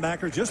the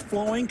linebacker just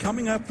flowing,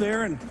 coming up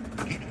there, and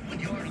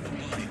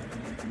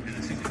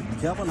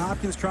Kelvin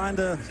Hopkins trying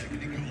to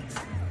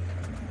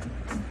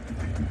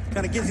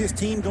kind of get his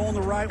team going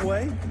the right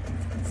way.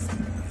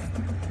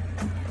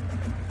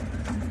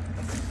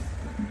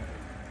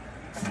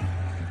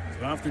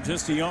 So after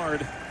just a yard.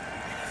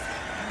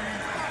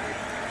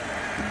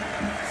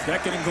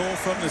 Second and goal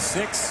from the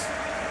 6.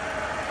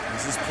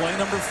 This is play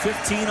number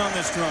 15 on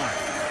this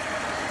drive.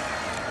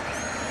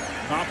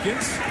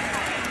 Hopkins.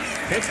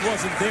 Pitch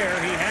wasn't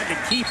there. He had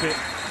to keep it.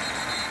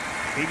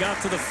 He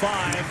got to the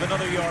 5.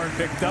 Another yard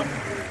picked up.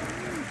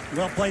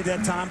 Well played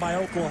that time by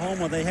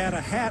Oklahoma. They had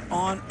a hat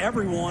on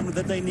everyone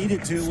that they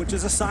needed to, which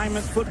is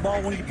assignment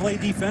football when you play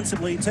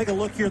defensively. Take a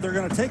look here. They're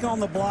going to take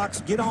on the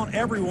blocks, get on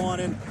everyone,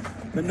 and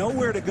but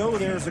nowhere to go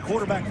there as the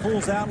quarterback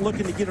pulls out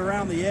looking to get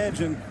around the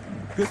edge, and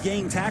good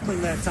game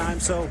tackling that time.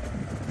 So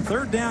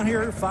third down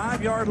here,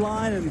 5-yard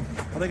line, and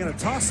are they going to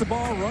toss the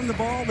ball, run the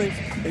ball?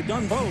 They've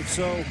done both.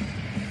 So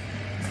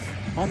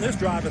on this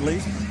drive at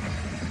least.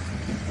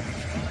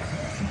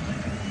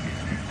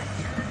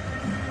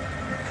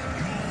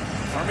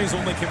 Army's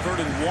only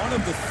converted 1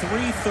 of the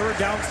 3 third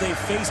downs they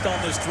faced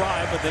on this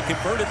drive, but they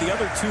converted the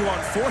other 2 on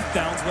 4th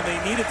downs when they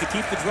needed to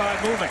keep the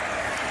drive moving.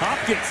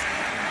 Hopkins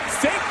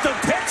faked the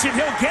pitch, and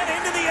he'll get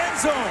into the end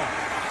zone.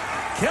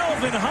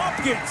 Kelvin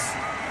Hopkins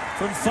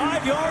from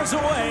 5 yards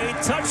away.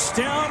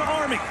 Touchdown,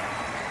 Army.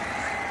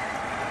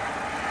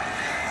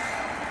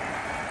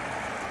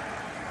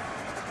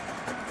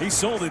 He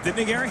sold it, didn't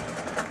he, Gary?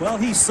 Well,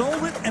 he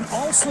sold it, and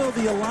also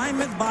the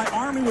alignment by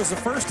Army was the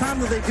first time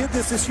that they did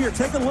this year.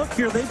 Take a look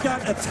here. They've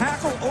got a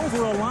tackle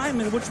over a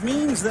lineman, which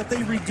means that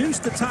they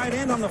reduced the tight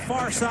end on the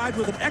far side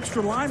with an extra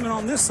lineman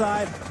on this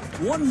side.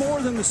 One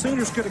more than the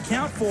Sooners could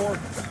account for.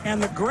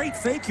 And the great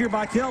fake here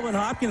by Kelvin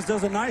Hopkins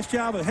does a nice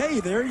job of, hey,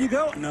 there you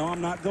go. No,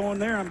 I'm not going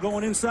there. I'm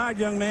going inside,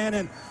 young man,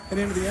 and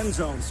into the end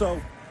zone. So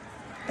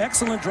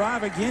excellent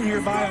drive again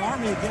here by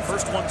Army.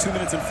 First one 2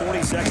 minutes and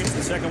 40 seconds.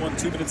 The second one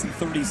 2 minutes and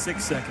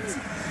 36 seconds.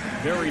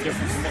 Very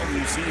different from what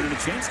we've seen. And a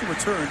chance to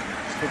return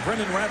for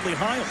Brendan Radley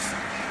Hiles.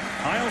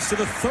 Hiles to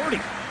the 30.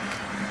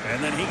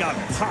 And then he got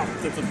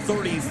popped at the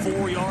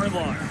 34-yard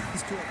line.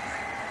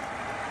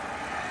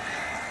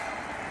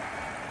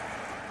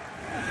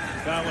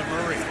 Kyler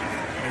Murray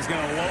is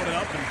going to load it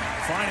up and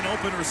find an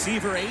open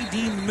receiver,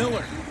 A.D.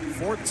 Miller.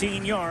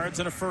 14 yards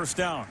and a first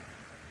down.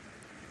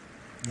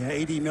 Yeah,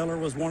 A.D. Miller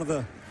was one of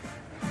the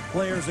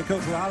players that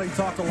Coach Riley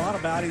talked a lot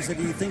about. He said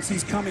he thinks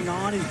he's coming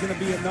on. He's going to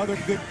be another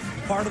good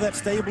part of that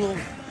stable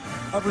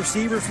of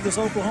receivers for this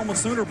Oklahoma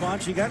Sooner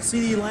bunch. You got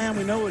CeeDee Lamb.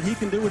 We know what he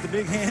can do with the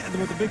big hand,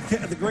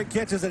 with the great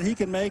catches that he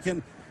can make,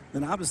 and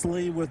then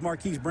obviously with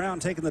Marquise Brown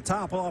taking the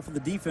top off of the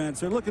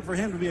defense, they're looking for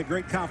him to be a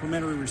great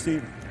complementary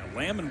receiver.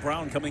 Lamb and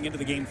Brown coming into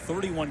the game,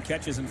 31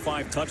 catches and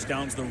 5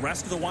 touchdowns. The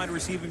rest of the wide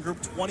receiving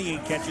group,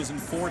 28 catches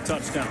and 4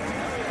 touchdowns.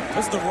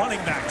 This is the running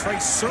back, Trey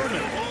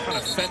Sermon, trying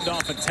to fend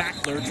off a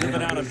tackler,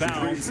 driven out of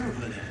bounds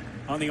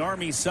on the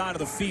Army side of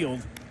the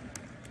field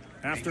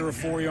after a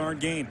 4-yard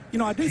gain. You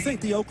know, I do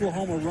think the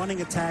Oklahoma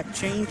running attack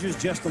changes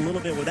just a little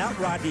bit without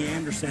Rodney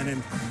Anderson.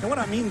 And what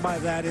I mean by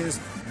that is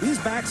these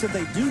backs that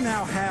they do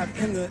now have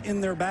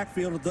in their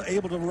backfield, they're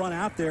able to run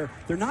out there,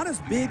 they're not as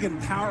big and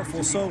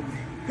powerful. So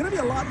going to be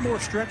a lot more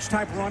stretch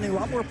type running, a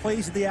lot more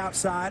plays to the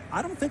outside.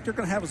 I don't think they're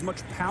going to have as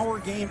much power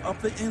game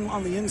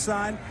on the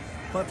inside,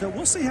 but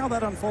we'll see how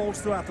that unfolds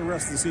throughout the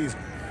rest of the season.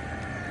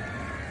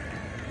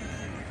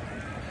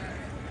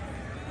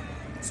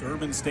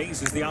 Sermon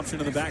stays as the option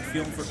in the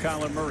backfield for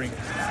Kyler Murray.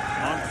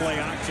 On play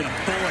action,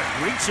 a bullet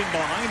reaching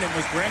behind him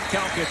was Grant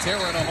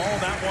Calcaterra to haul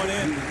that one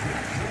in.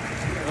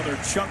 Another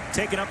chunk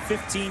taken up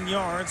 15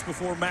 yards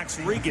before Max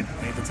Regan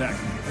made the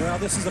tackle. Well,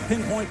 this is a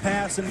pinpoint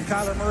pass, and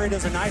Kyler Murray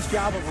does a nice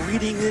job of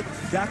reading it.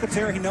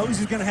 Calcaterra, he knows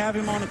he's going to have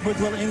him on a quick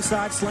little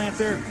inside slant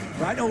there,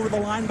 right over the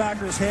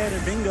linebacker's head,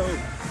 and bingo,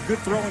 good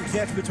throw and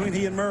catch between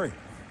he and Murray.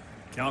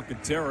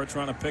 Calcaterra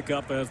trying to pick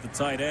up as the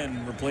tight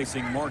end,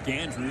 replacing Mark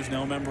Andrews,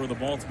 now a member of the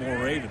Baltimore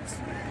Ravens.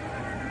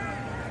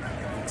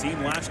 The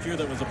team last year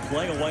that was a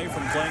play away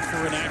from playing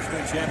for a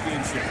national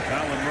championship.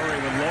 Kyler Murray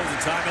with loads of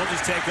time, he'll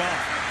just take off.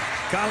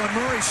 Kyler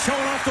Murray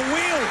showing off the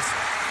wheels.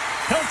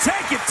 He'll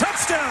take it.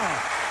 Touchdown.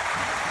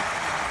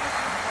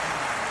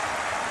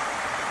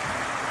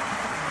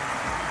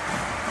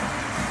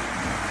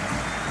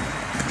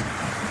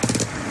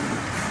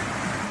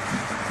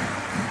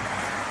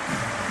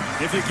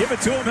 If you give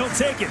it to him, he'll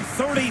take it.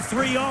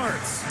 33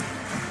 yards.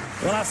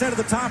 Well, I said at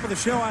the top of the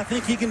show, I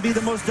think he can be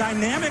the most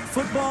dynamic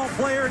football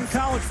player in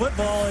college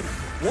football. And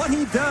what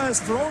he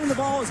does, throwing the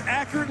ball as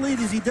accurately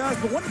as he does,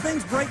 but when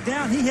things break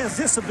down, he has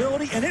this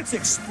ability, and it's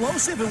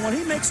explosive. And when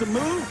he makes a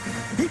move,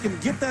 he can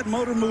get that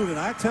motor moving.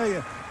 I tell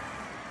you,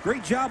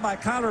 great job by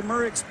Kyler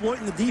Murray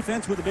exploiting the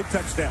defense with a big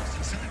touchdown.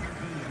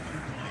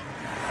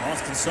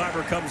 Austin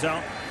Cyber comes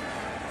out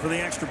for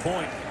the extra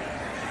point.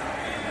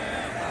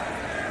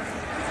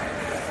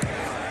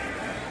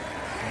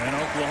 And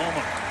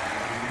Oklahoma,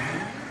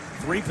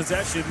 3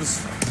 possessions,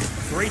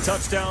 3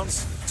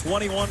 touchdowns,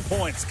 21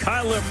 points.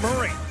 Kyler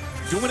Murray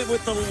doing it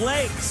with the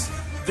legs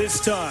this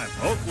time.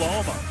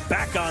 Oklahoma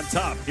back on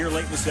top here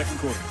late in the second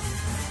quarter.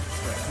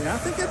 Yeah, I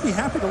think they'd be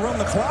happy to run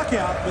the clock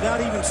out without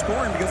even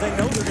scoring because they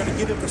know they're going to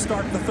get it to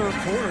start the third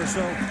quarter.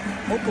 So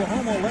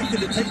Oklahoma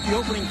elected to take the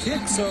opening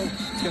kick, so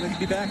it's going to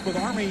be back with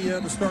Army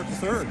to start the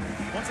third.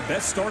 What's the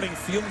best starting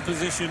field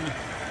position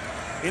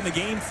in the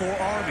game for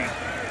Army?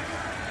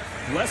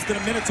 Less than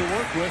a minute to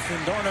work with,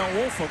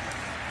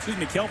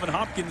 and Kelvin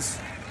Hopkins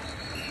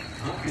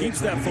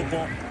keeps that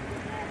football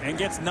and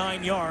gets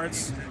 9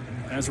 yards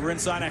as we're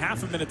inside a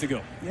half a minute to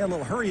go. Yeah, a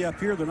little hurry up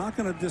here. They're not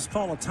going to just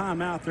call a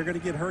timeout. They're going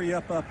to get hurry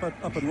up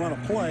and run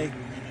a play.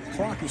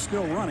 Clock is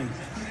still running.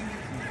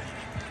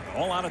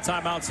 All out of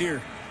timeouts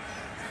here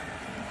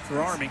for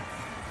Army.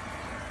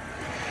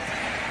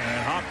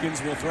 And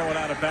Hopkins will throw it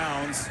out of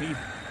bounds. He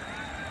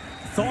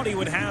thought he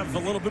would have a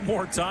little bit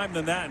more time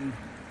than that, and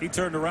he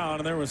turned around,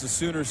 and there was a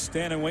Sooner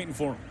standing waiting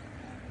for him.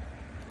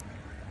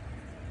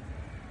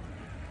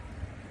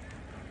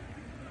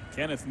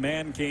 Kenneth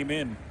Mann came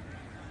in,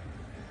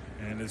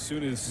 and as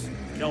soon as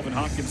Kelvin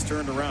Hopkins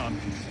turned around,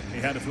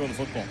 he had to throw the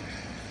football.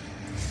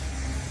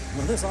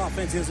 Well, this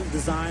offense isn't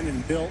designed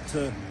and built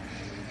to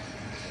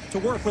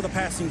work with a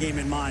passing game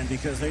in mind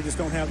because they just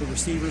don't have the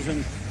receivers,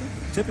 and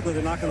typically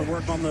they're not going to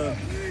work on the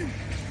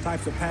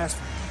types of pass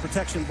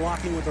protection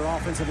blocking with their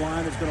offensive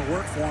line that's going to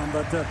work for them,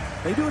 but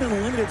they do it in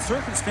limited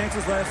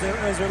circumstances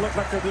as they look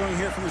like they're doing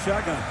here from the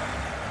shotgun.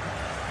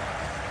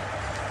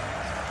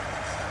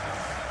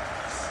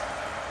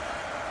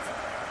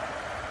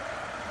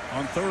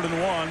 On 3rd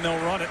and 1,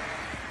 they'll run it.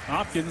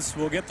 Hopkins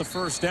will get the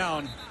first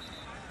down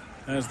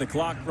as the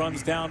clock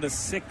runs down to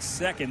 6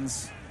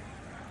 seconds.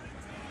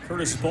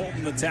 Curtis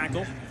Bolton the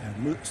tackle.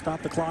 And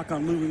stop the clock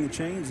on moving the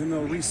chains, and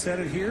they'll reset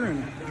it here.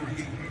 And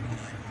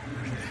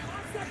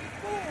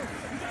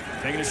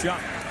taking a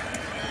shot.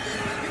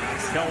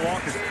 Kel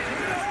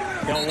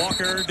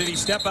Walker, did he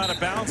step out of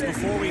bounds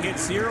before we hit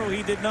 0?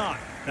 He did not.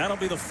 That'll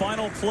be the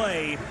final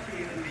play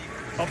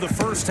of the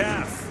first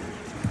half.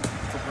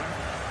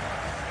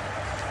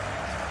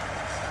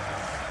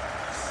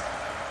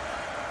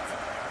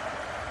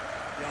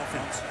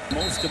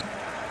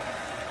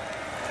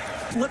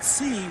 Let's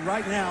see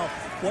right now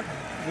what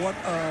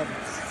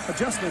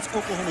adjustments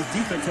Oklahoma's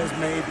defense has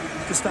made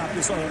to stop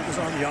this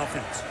Army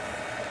offense.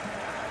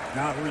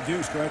 Now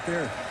reduced right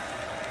there.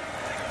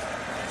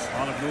 A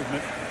lot of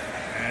movement,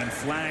 and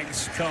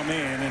flags come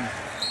in, and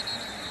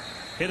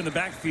hit in the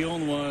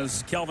backfield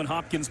was Kelvin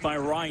Hopkins by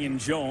Ryan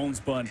Jones,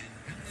 but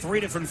 3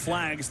 different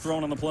flags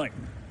thrown on the play.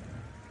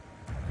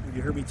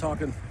 You heard me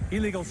talking.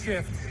 Illegal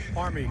shift,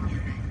 Army.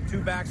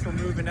 2 backs were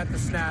moving at the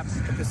snap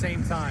at the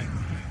same time.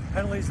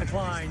 Penalties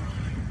decline.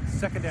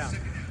 2nd down.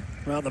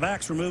 Well, the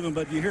backs were moving,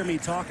 but you hear me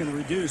talking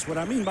reduced. What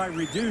I mean by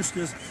reduced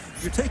is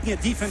you're taking a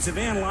defensive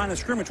end line of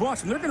scrimmage.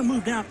 Watch them. They're going to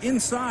move down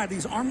inside.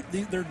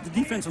 The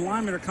defensive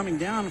linemen are coming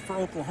down for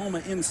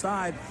Oklahoma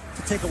inside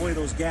to take away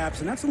those gaps,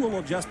 and that's a little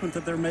adjustment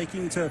that they're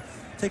making to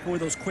take away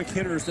those quick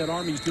hitters that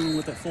Army's doing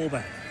with that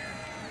fullback.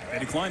 They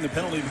declined the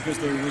penalty because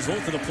the result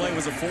of the play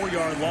was a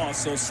 4-yard loss,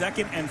 so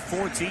 2nd and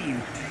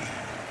 14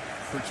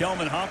 for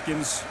Kelvin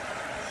Hopkins.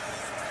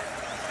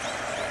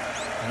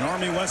 And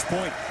Army West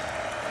Point.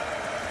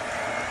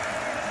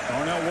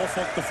 Darnell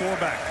Woolfolk, the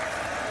 4-back.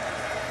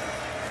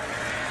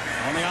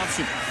 On the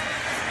option.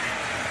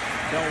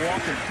 Kel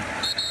Walker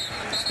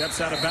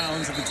steps out of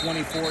bounds at the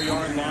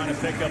 24-yard line, a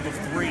pickup of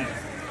 3.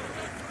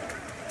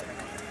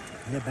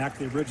 Yeah, back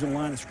to the original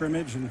line of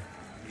scrimmage, and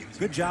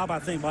good job, I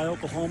think, by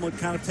Oklahoma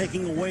kind of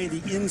taking away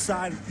the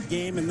inside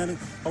game and then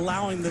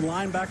allowing the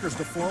linebackers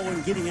to flow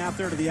and getting out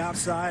there to the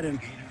outside, and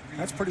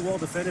that's pretty well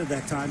defended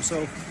that time.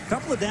 So a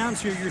couple of downs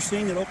here, you're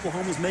seeing that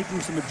Oklahoma's making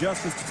some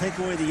adjustments to take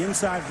away the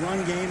inside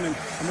run game and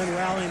then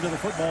rallying to the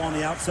football on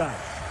the outside.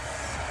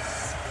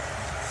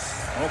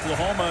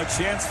 Oklahoma a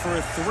chance for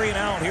a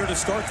 3-and-out here to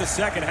start the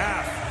second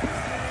half.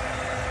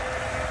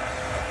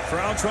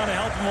 Crowd trying to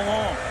help them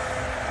along.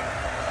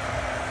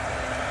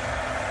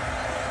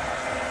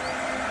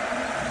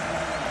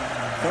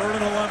 Third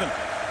and 11.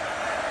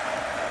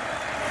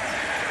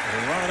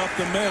 They're running up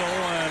the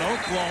middle, and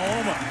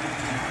Oklahoma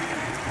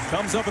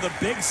comes up with a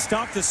big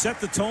stop to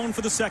set the tone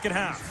for the second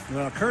half.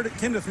 Well,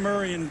 Kenneth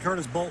Murray and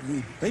Curtis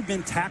Bolton, they've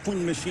been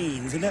tackling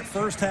machines. In that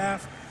first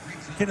half,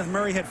 Kenneth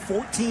Murray had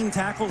 14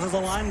 tackles as a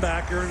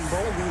linebacker, and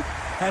Bolton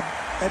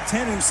had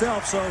 10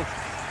 himself. So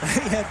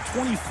they had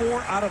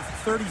 24 out of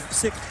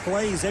 36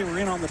 plays they were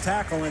in on the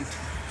tackle, and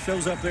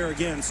shows up there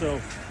again.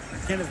 So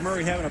Kenneth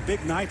Murray having a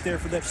big night there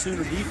for that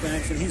Sooner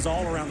defense, and he's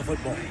all around the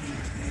football.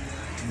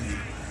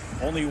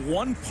 Only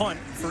one punt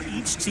for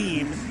each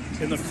team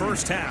in the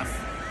first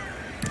half.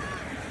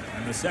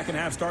 And the second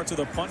half starts with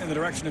a punt in the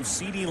direction of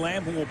C.D.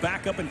 Lamb, who will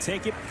back up and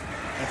take it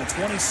at the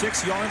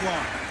 26-yard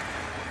line.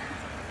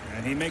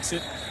 And he makes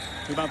it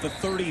to about the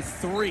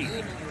 33.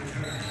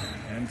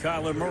 And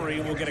Kyler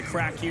Murray will get a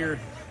crack here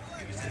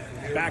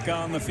back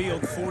on the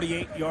field.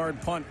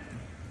 48-yard punt.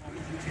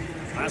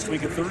 Last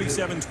week, a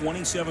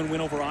 37-27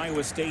 win over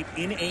Iowa State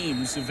in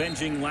Ames,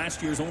 avenging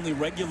last year's only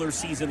regular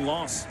season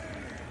loss.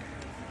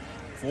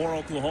 For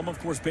Oklahoma, of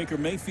course, Baker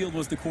Mayfield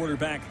was the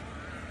quarterback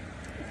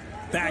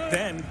back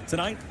then.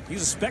 Tonight,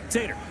 he's a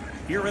spectator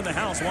here in the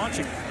house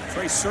watching.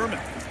 Trey Sermon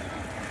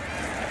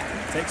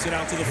takes it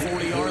out to the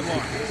 40-yard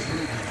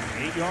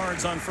line. 8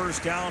 yards on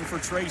first down for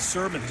Trey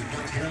Sermon.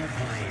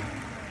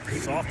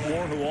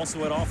 Sophomore who also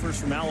had offers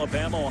from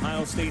Alabama,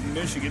 Ohio State, and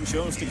Michigan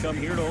chose to come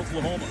here to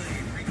Oklahoma.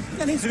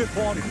 And he's a good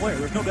quality player.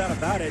 There's no doubt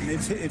about it. And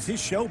it's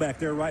his show back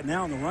there right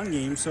now in the run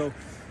game. So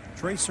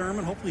Trey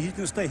Sermon, hopefully he's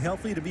going to stay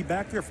healthy to be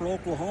back there for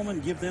Oklahoma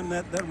and give them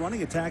that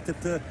running attack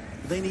that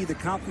they need to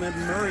complement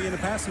Murray in the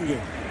passing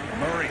game.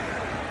 Murray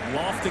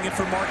lofting it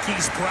for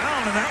Marquise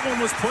Brown, and that one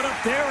was put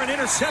up there and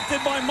intercepted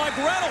by Mike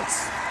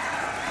Reynolds.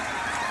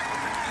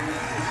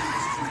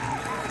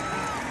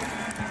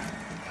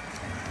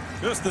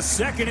 Just the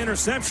second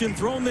interception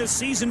thrown this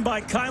season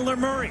by Kyler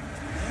Murray.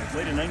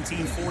 Played in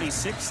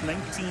 1946,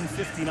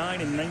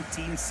 1959, and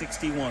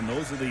 1961.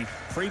 Those are the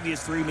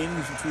previous 3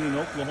 meetings between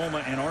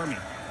Oklahoma and Army.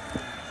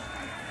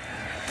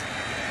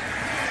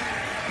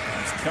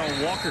 That's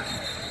Kel Walker.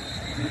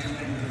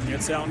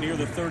 Gets out near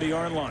the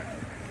 30-yard line.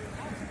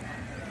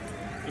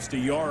 Just a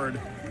yard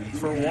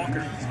for Walker,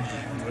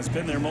 who has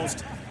been their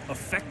most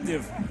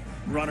effective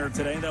runner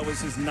today. That was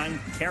his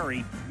 9th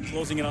carry,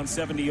 closing it on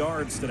 70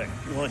 yards today.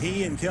 Well,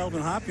 he and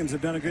Kelvin Hopkins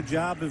have done a good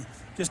job of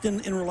just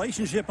in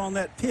relationship on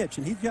that pitch,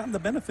 and he's gotten the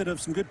benefit of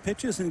some good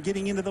pitches and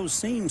getting into those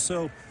seams.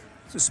 So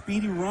it's a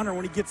speedy runner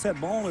when he gets that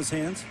ball in his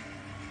hands.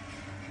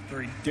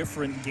 Very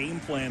different game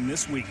plan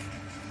this week,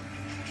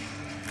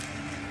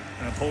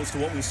 opposed to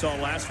what we saw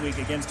last week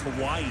against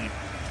Hawaii.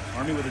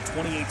 Army with a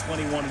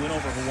 28-21 win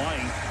over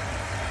Hawaii.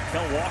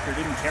 Kel Walker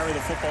didn't carry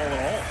the football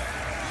at all.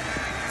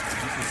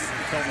 This is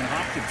Kelvin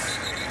Hopkins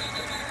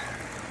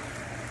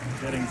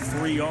getting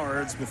 3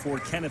 yards before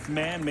Kenneth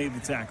Mann made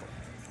the tackle.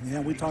 Yeah,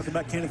 we talked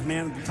about Kenneth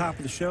Mann at the top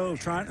of the show,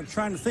 trying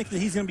to think that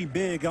he's going to be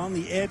big on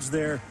the edge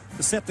there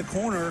to set the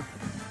corner,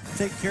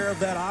 take care of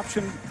that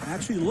option.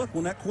 Actually, look,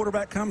 when that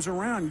quarterback comes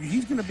around,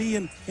 he's going to be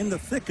in the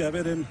thick of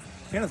it. And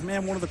Kenneth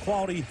Mann, one of the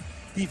quality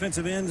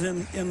defensive ends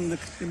in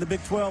the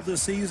Big 12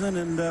 this season,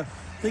 and I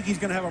think he's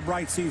going to have a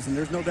bright season.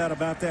 There's no doubt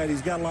about that.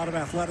 He's got a lot of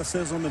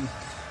athleticism, and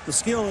the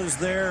skill is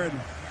there, and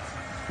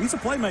he's a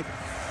playmaker.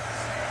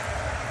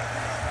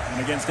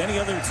 And against any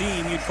other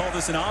team, you'd call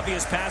this an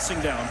obvious passing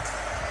down.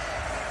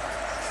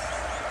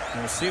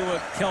 We'll see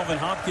what Kelvin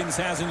Hopkins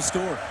has in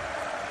store.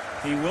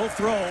 He will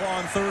throw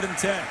on 3rd and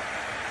 10.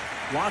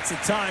 Lots of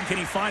time. Can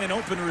he find an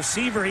open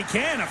receiver? He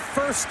can. A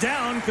first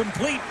down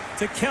complete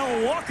to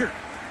Kel Walker.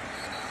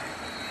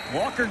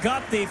 Walker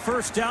got the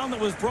first down that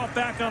was brought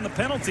back on the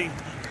penalty.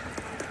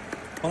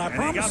 Well, I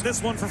promise. He got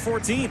this one for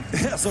 14.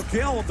 Yeah, so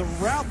Kel, the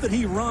route that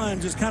he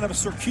runs is kind of a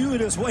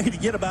circuitous way to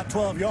get about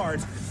 12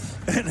 yards.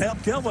 And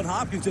Kelvin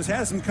Hopkins just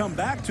has him come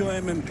back to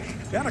him and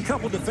got a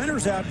couple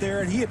defenders out there,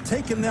 and he had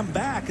taken them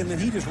back, and then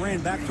he just ran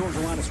back towards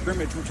the line of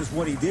scrimmage, which is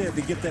what he did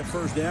to get that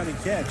first down and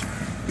catch.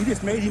 He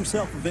just made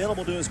himself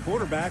available to his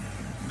quarterback.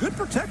 Good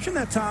protection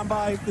that time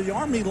by the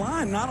Army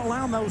line, not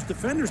allowing those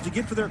defenders to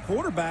get to their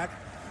quarterback.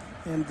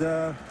 And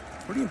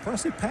pretty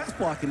impressive pass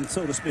blocking,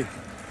 so to speak.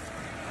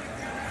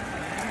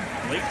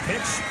 Late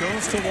pitch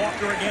goes to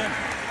Walker again.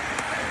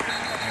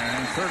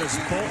 And Curtis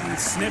Bolton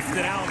sniffed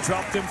it out,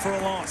 dropped him for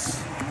a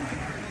loss.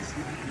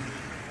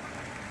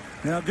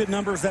 Now, good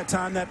numbers that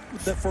time that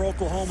for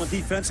Oklahoma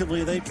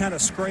defensively. They kind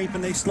of scrape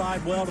and they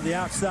slide well to the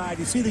outside.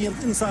 You see the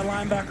inside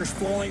linebackers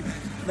flowing.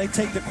 They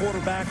take the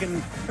quarterback,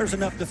 and there's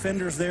enough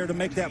defenders there to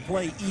make that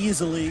play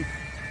easily.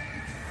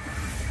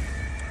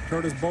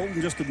 Curtis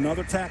Bolton, just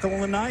another tackle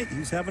on the night.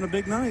 He's having a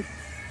big night.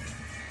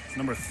 It's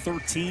number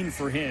 13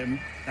 for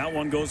him. That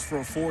one goes for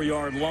a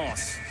 4-yard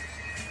loss.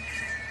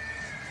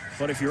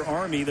 But if you're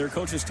Army, their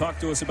coaches talked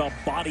to us about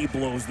body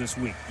blows this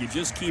week. You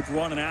just keep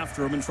running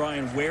after them and try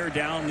and wear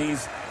down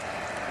these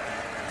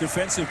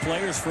defensive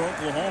players for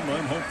Oklahoma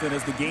and hope that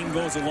as the game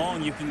goes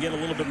along, you can get a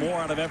little bit more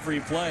out of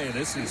every play.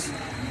 This is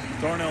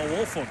Darnell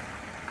Wolford.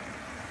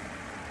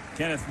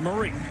 Kenneth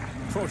Murray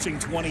approaching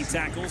 20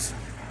 tackles.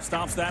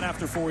 Stops that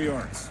after 4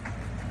 yards.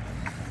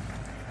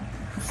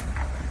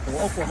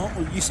 Well,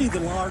 Oklahoma, you see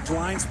the large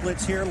line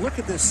splits here. Look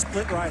at this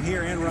split right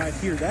here and right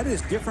here. That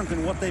is different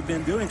than what they've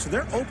been doing. So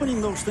they're opening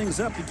those things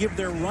up to give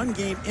their run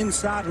game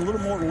inside a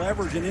little more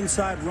leverage and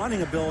inside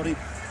running ability.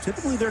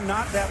 Typically, they're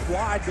not that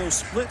wide, those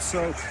splits.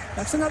 So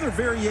that's another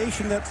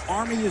variation that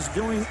Army is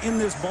doing in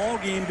this ball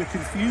game to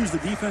confuse the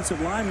defensive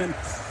linemen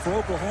for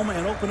Oklahoma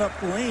and open up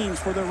lanes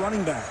for their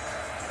running back.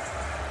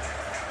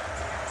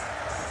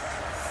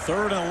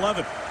 3rd and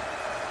 11.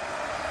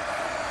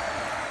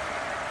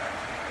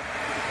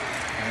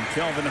 And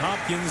Kelvin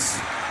Hopkins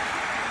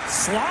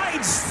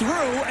slides through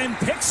and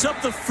picks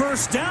up the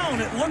first down.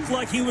 It looked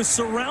like he was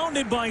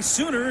surrounded by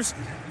Sooners,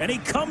 and he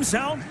comes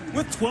out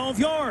with 12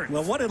 yards.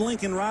 Well, what did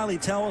Lincoln Riley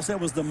tell us? That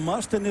was the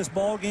must in this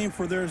ball game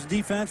for their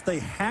defense. They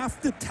have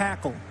to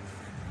tackle.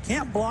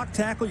 Can't block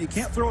tackle. You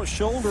can't throw a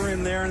shoulder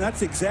in there, and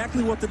that's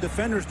exactly what the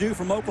defenders do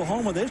from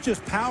Oklahoma. There's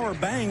just power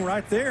bang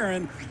right there,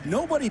 and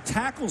nobody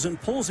tackles and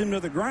pulls him to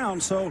the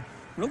ground. So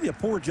really a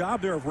poor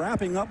job there of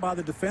wrapping up by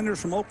the defenders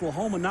from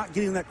Oklahoma, not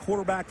getting that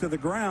quarterback to the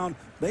ground.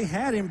 They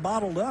had him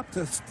bottled up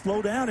to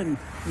slow down and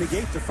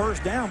negate the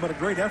first down, but a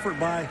great effort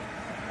by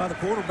the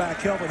quarterback,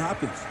 Kelvin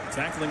Hopkins.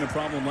 Tackling a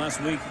problem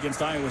last week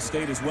against Iowa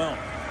State as well.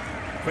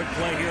 Quick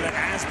play here to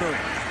Asbury.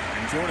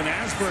 And Jordan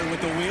Asbury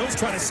with the wheels,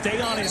 trying to stay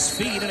on his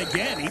feet. And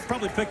again, he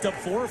probably picked up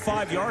 4 or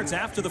 5 yards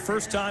after the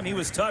first time he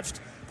was touched.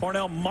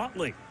 Parnell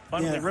Motley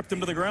finally ripped him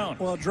to the ground.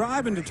 Well,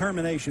 drive and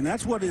determination,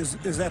 that's what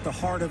is at the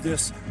heart of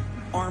this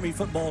Army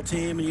football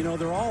team. And, you know,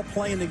 they're all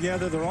playing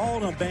together. They're all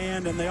in a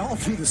band, and they all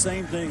do the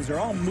same things. They're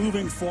all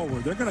moving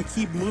forward. They're going to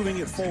keep moving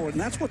it forward.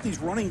 And that's what these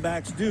running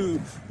backs do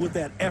with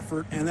that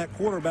effort, and that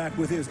quarterback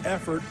with his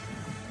effort.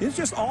 It's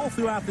just all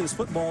throughout this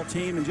football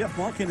team. And Jeff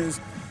Monken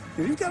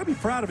he's got to be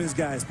proud of his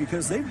guys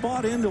because they've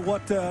bought into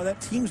what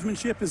that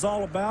teamsmanship is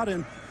all about,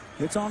 and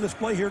it's on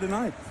display here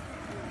tonight.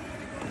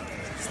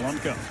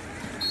 Slumka.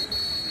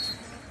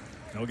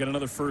 They'll get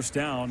another first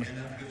down,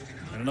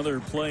 and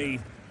another play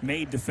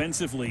made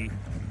defensively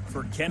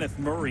for Kenneth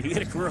Murray. He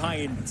had a career high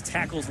in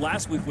tackles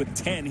last week with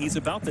 10. He's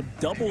about to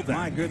double that.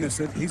 My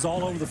goodness, he's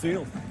all over the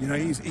field. You know,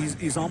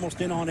 he's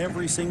almost in on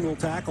every single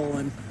tackle,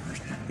 and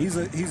he's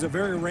a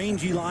very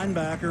rangy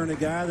linebacker and a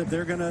guy that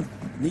they're going to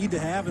need to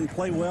have and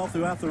play well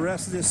throughout the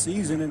rest of this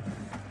season. And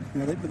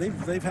you know,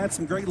 they've had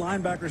some great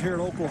linebackers here at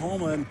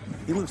Oklahoma, and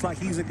he looks like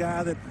he's a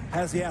guy that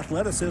has the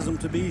athleticism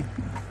to be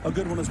a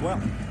good one as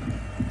well.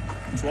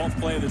 12th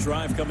play of the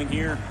drive coming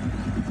here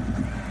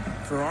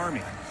for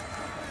Army.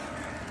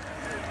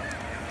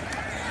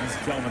 This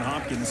is Kelvin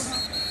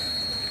Hopkins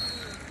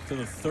to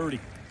the 30.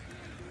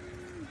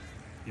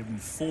 Give him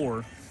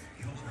 4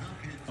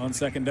 on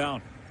second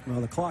down. Well,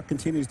 the clock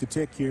continues to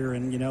tick here,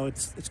 and, you know,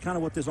 it's kind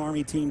of what this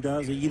Army team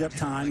does. They eat up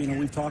time. You know,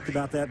 we've talked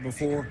about that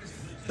before.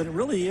 But it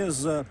really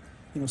is, you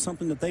know,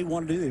 something that they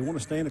want to do. They want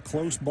to stay in a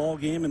close ball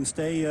game and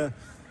stay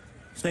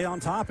on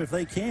top if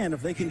they can.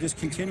 If they can just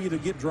continue to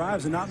get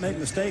drives and not make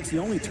mistakes. The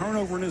only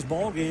turnover in this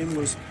ball game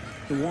was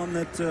the one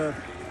that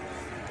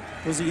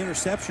was the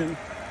interception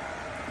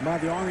by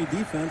the Army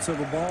defense of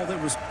a ball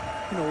that was,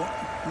 you know,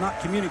 not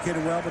communicated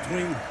well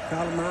between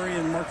Kyler Murray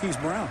and Marquise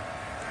Brown.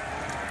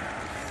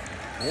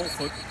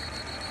 Wolfoot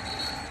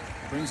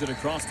brings it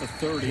across the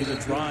 30. The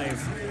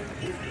drive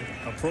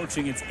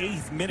approaching its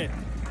 8th minute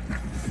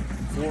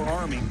for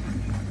Army.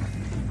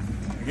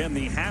 Again,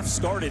 the half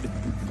started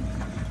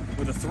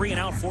with a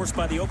 3-and-out forced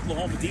by the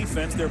Oklahoma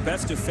defense, their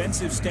best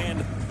defensive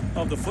stand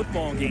of the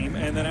football game.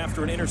 And then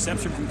after an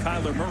interception from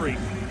Kyler Murray,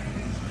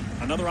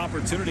 another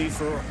opportunity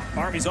for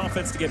Army's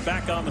offense to get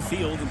back on the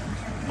field.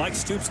 Mike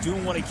Stoops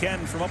doing what he can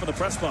from up in the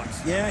press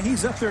box. Yeah,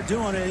 he's up there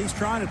doing it. He's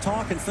trying to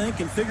talk and think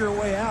and figure a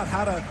way out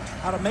how to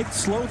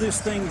slow this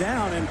thing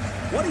down. And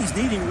what he's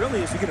needing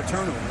really is to get a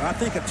turnover. I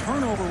think a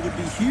turnover would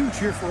be huge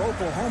here for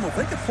Oklahoma. If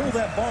they could pull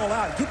that ball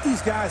out, get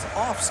these guys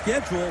off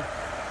schedule,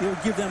 it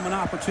would give them an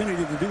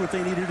opportunity to do what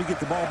they needed to get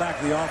the ball back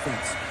to the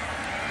offense.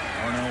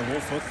 Parnell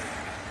Wolfoot,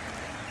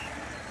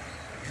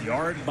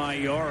 yard by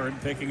yard,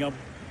 picking up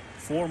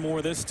 4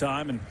 more this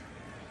time, and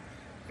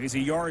he's a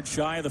yard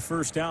shy of the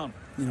first down.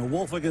 You know,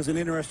 Wolfoot is an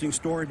interesting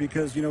story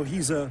because, you know,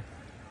 he's a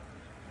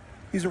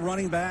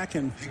running back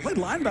and played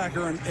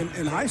linebacker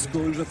in high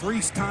school. He was a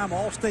 3-time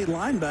All-State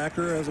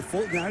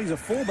linebacker. Now he's a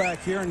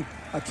fullback here and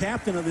a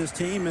captain of this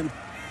team, and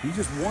he's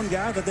just one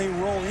guy that they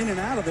roll in and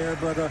out of there,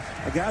 but a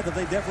guy that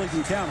they definitely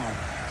can count on.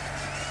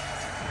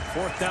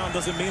 4th down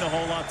doesn't mean a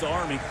whole lot to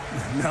Army.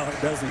 No,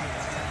 it doesn't.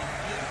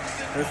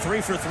 They're 3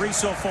 for 3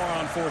 so far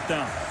on 4th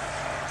down.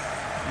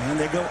 And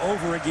they go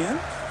over again.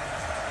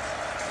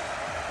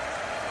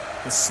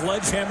 The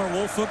sledgehammer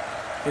Wolfoot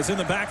is in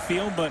the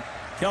backfield, but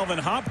Kelvin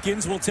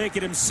Hopkins will take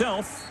it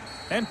himself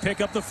and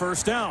pick up the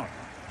first down.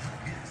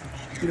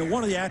 You know,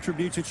 one of the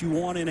attributes that you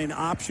want in an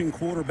option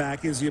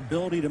quarterback is the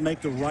ability to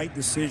make the right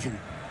decision.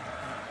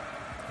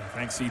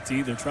 Thanks,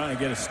 CT. They're trying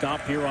to get a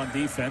stop here on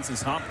defense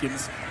as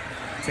Hopkins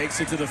takes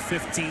it to the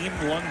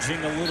 15,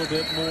 lunging a little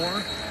bit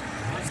more.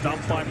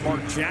 Stopped by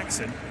Mark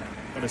Jackson,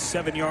 but a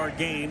 7-yard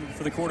gain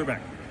for the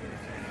quarterback.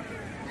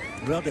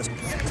 Well, just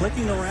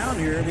clicking around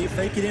here, and they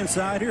fake it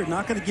inside here.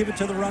 Not going to give it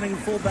to the running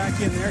fullback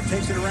in there.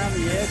 Takes it around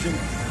the edge and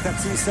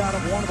cuts inside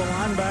of one of the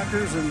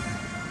linebackers,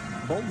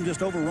 and Bolton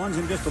just overruns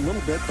him just a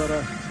little bit, but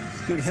a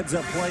good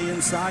heads-up play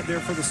inside there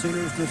for the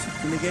Sooners to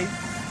negate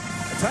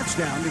a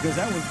touchdown, because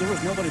there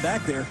was nobody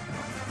back there.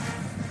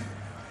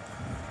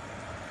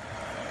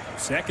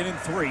 2nd and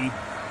 3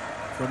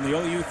 from the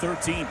OU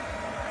 13.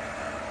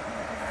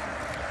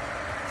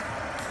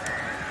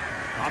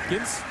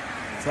 Hopkins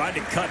tried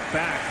to cut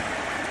back.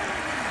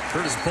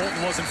 Curtis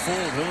Bolton wasn't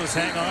fooled. He'll just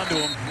hang on to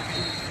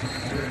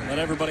him. Let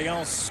everybody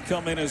else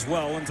come in as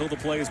well until the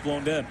play is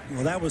blown dead.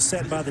 Well, that was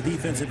set by the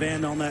defensive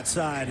end on that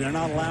side. They're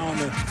not allowing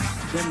them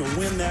to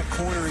win that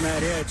corner and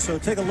that edge. So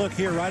take a look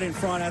here right in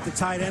front at the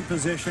tight end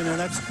position, and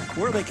that's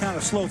where they kind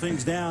of slow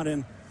things down.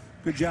 And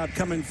good job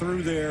coming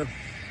through there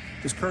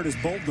is Curtis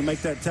Bolton to make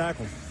that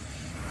tackle.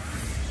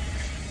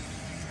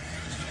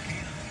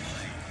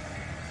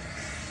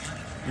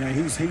 Yeah,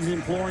 he's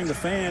imploring the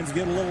fans to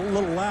get a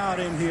little loud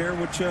in here,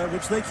 which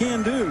they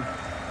can do.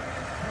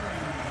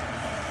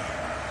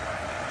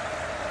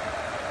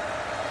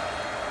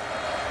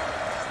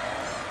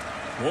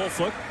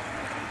 Woolfolk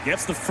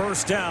gets the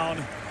first down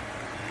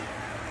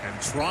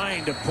and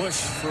trying to push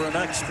for an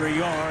extra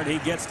yard. He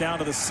gets down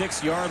to the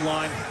 6-yard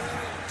line.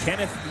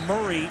 Kenneth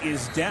Murray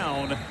is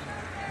down.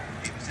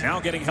 Now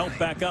getting help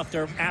back up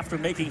there after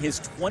making his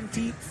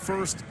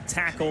 21st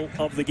tackle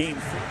of the game.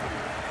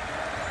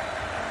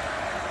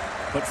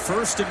 But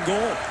 1st and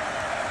goal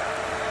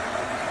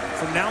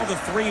from now the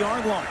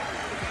 3-yard line.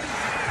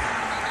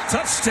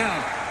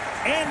 Touchdown,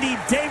 Andy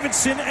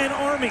Davidson and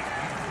Army.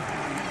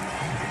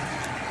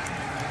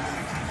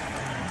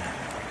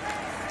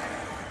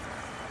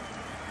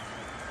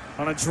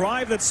 On a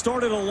drive that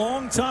started a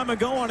long time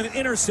ago on an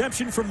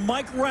interception from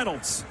Mike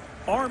Reynolds.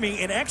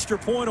 Army an extra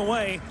point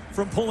away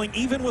from pulling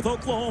even with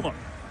Oklahoma.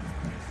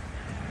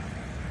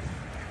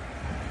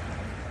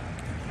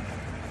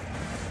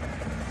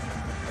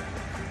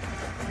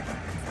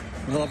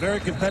 Well, a very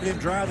competitive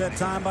drive that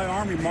time by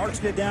Army.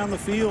 Marched it down the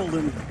field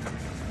and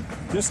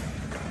just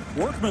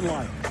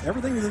workmanlike.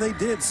 Everything that they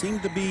did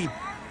seemed to be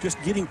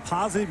just getting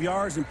positive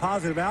yards and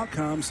positive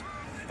outcomes.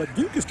 But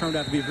Duke has turned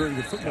out to be a very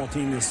good football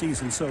team this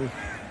season. So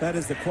that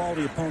is the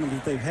quality opponent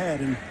that they've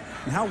had. And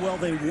how well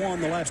they won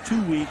the last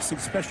 2 weeks,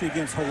 especially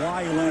against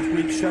Hawaii last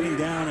week, shutting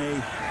down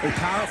a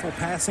powerful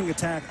passing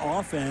attack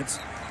offense.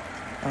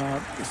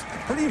 It's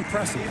pretty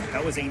impressive.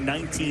 That was a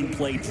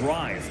 19-play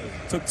drive.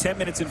 Took 10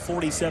 minutes and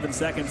 47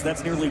 seconds.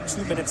 That's nearly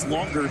 2 minutes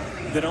longer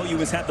than OU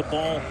has had the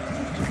ball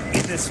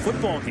in this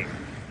football game.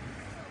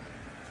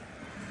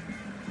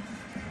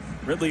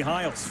 Ridley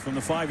Hiles from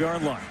the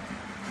 5-yard line.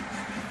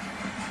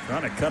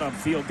 Trying to cut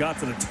upfield, got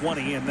to the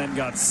 20, and then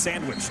got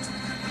sandwiched.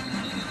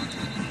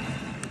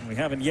 We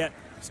haven't yet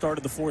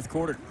started the 4th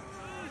quarter.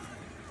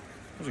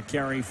 There's a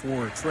carry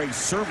for Trey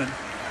Sermon,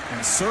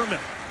 and Sermon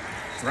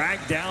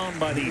dragged down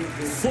by the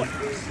foot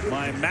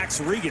by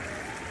Max Regan.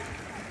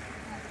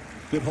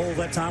 Good hold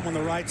that time on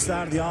the right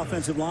side of the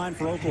offensive line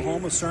for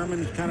Oklahoma.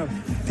 Sermon kind of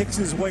picks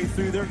his way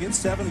through there, gets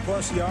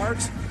 7+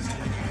 yards.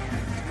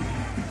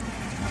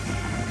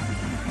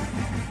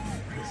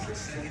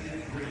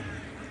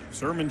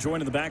 Sermon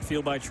joined in the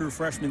backfield by true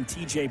freshman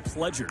T.J.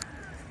 Pledger.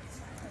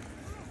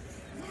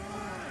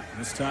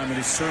 This time it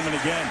is Sermon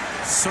again.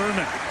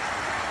 Sermon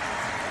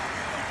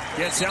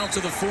gets out to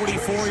the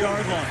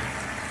 44-yard line.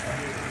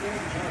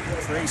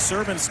 Trey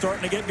Sermon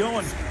starting to get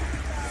going.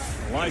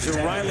 Elijah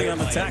Riley on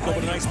the tackle,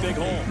 but a nice big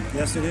hole.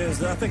 Yes, it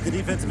is. I think the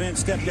defensive end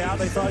stepped out.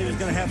 They thought he was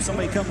going to have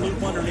somebody come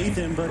loop underneath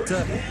him, but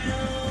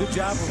good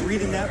job of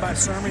reading that by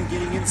Sermon,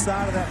 getting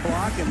inside of that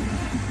block and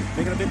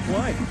making a big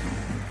play.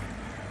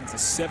 It's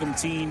a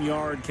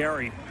 17-yard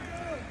carry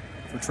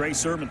for Trey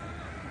Sermon.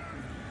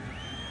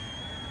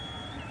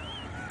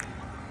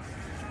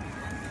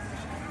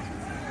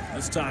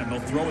 This time they'll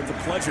throw it to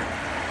Pledger.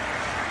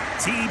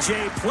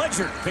 T.J.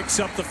 Pledger picks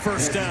up the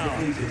first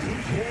down.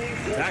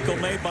 Tackle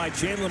made by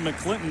Jalen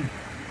McClinton.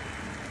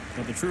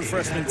 But the true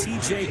freshman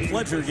T.J.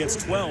 Pledger gets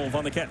 12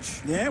 on the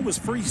catch. Yeah, it was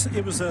free.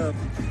 It was a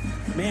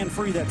man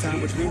free that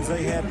time, which means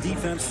they had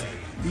defense.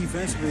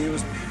 Defensively, it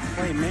was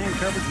playing man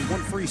coverage with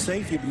one free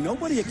safety. But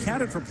nobody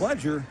accounted for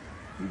Pledger.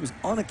 He was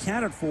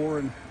unaccounted for,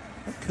 and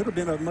that could have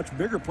been a much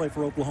bigger play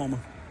for Oklahoma.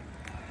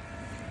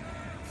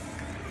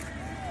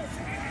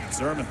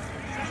 Sermon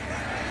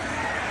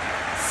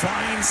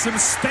finds some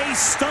space,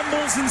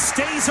 stumbles, and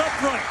stays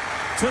upright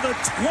to the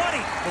 20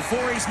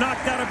 before he's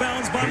knocked out of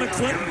bounds by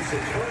McClinton.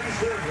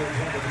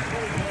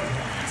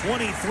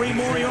 23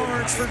 more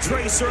yards for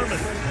Trey Sermon.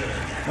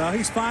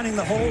 He's finding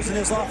the holes in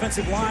his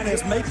offensive line,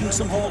 is making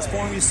some holes for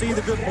him. You see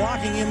the good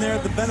blocking in there,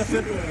 the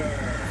benefit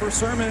for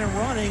Sermon and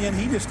running, and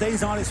he just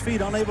stays on his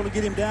feet, unable to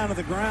get him down to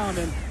the ground,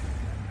 and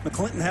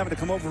McClinton having to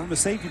come over from a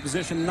safety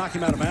position and knock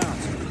him out of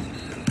bounds.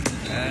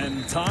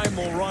 And time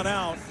will run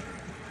out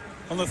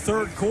on the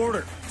 3rd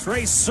quarter.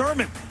 Trey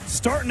Sermon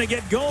starting to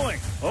get going.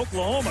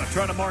 Oklahoma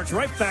trying to march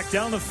right back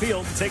down the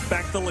field and take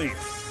back the lead.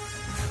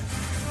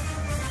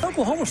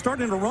 Oklahoma's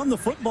starting to run the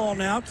football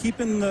now,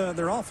 keeping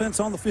their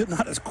offense on the field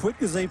not as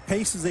quick as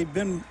they've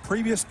been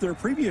their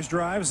previous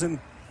drives, and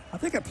I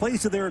think it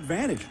plays to their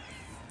advantage.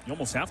 You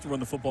almost have to run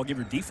the football, give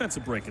your defense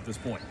a break at this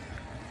point.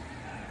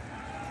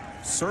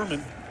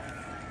 Sermon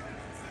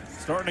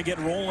starting to get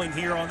rolling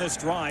here on this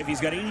drive.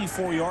 He's got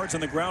 84 yards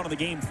on the ground in the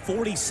game,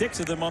 46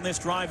 of them on this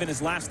drive in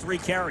his last 3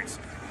 carries.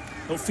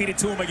 He'll feed it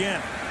to him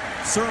again.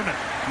 Sermon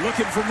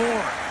looking for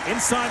more.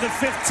 Inside the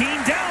 15,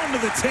 down to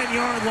the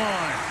 10-yard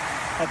line.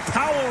 A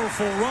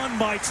powerful run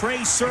by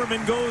Trey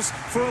Sermon goes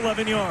for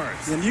 11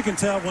 yards. And you can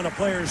tell when a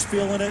player's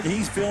feeling it.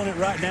 He's feeling it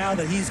right now,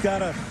 that he's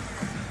got a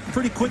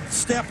pretty quick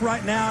step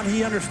right now, and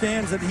he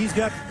understands that he's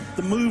got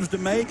the moves to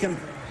make, and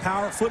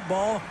power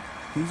football.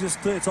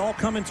 It's all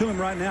coming to him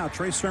right now.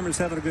 Trey Sermon's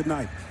having a good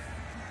night.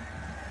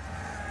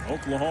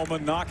 Oklahoma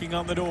knocking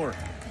on the door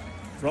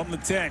from the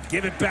 10.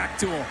 Give it back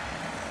to him.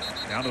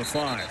 Down to the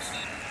 5.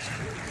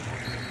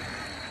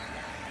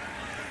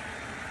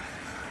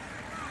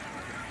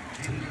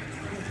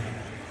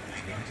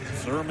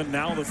 Sermon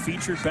now the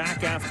featured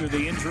back after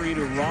the injury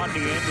to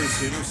Rodney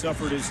Anderson, who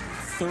suffered his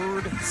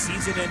 3rd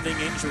season-ending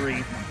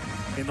injury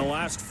in the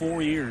last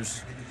 4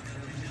 years.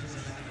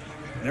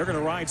 And they're going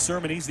to ride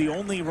Sermon. He's the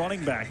only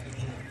running back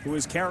who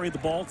has carried the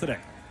ball today.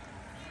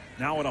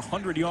 Now at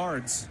 100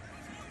 yards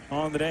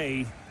on the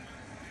day,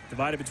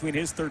 divided between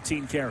his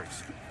 13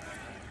 carries.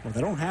 Well,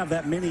 they don't have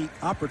that many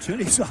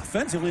opportunities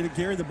offensively to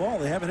carry the ball.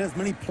 They haven't had as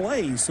many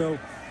plays, so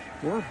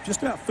we're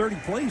just about 30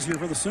 plays here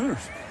for the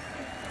Sooners.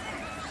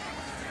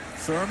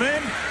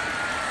 Sermon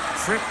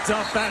tripped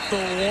up at the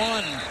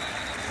 1.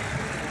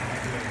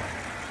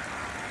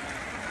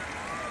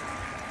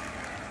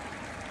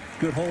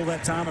 Good hold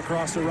that time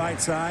across the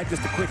right side.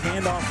 Just a quick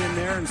handoff in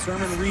there, and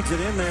Sermon reads it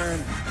in there,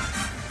 and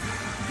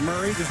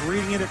Murray just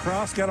reading it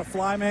across. Got a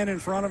fly man in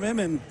front of him,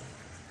 and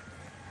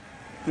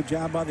good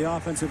job by the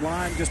offensive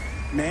line just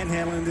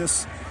manhandling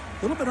this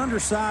a little bit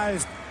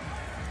undersized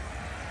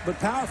but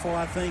powerful,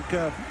 I think,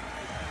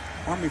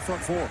 Army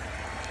front 4.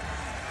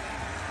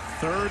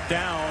 3rd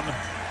down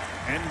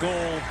and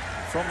goal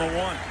from the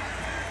 1.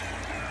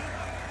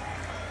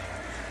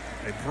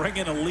 They bring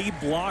in a lead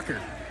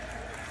blocker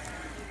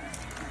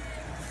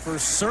for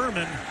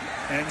Sermon,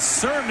 and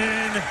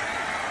Sermon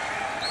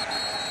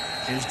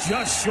is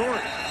just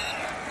short.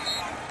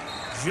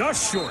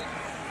 Just short.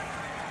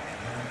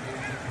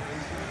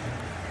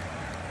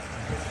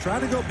 Try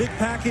to go big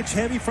package,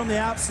 heavy from the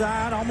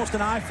outside, almost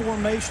an I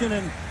formation,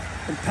 and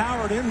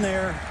powered in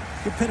there.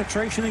 Good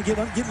penetration and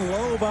getting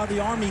low by the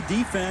Army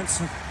defense.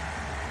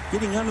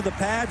 Getting under the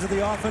pads of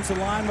the offensive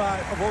line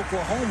of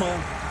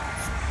Oklahoma.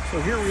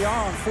 So here we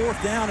are on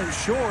 4th down and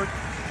short.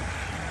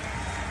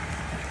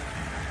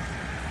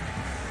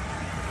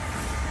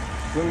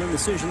 Little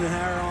indecision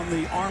there on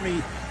the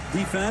Army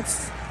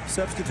defense.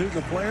 Substituting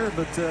the player,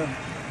 but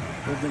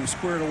they've been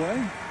squared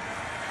away.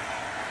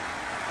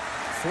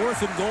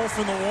 4th and goal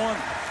from the 1.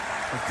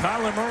 For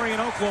Kyler Murray in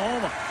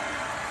Oklahoma.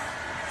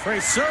 Trey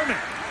Sermon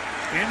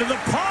into the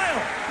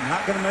pile.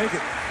 Not going to make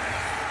it.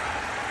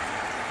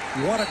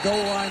 What a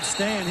goal line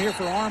stand here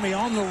for Army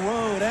on the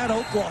road at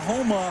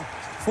Oklahoma.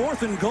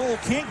 4th and goal.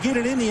 Can't get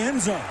it in the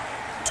end zone.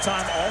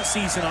 Time all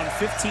season on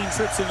 15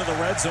 trips into the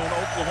red zone.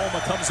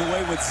 Oklahoma comes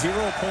away with 0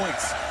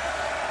 points.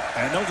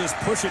 And they'll just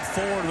push it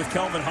forward with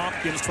Kelvin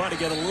Hopkins trying to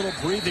get a little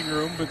breathing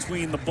room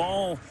between the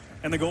ball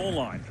and the goal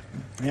line.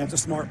 Yeah, it's a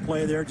smart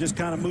play there. Just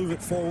kind of move it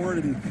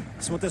forward, and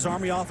that's what this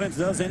Army offense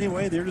does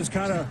anyway. They're just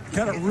kind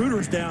of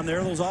rooters down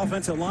there, those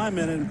offensive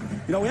linemen. And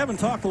you know, we haven't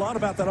talked a lot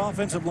about that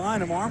offensive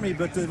line of Army,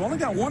 but they've only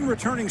got 1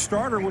 returning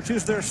starter, which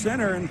is their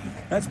center, and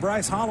that's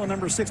Bryce Holland,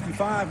 number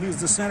 65, who's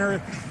the center.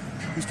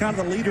 He's kind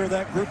of the leader of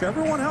that group.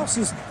 Everyone else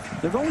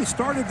they've only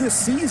started this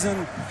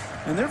season,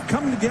 and they're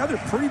coming together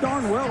pretty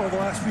darn well over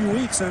the last few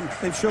weeks, and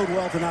they've showed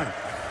well tonight.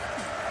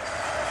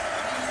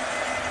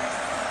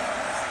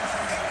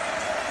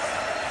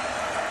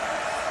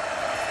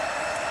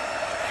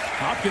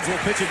 Hopkins will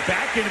pitch it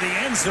back into the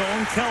end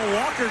zone. Kel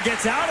Walker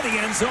gets out of the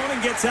end zone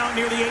and gets out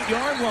near the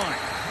 8-yard line.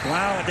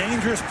 Wow, a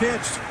dangerous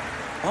pitch.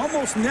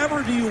 Almost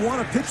never do you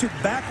want to pitch it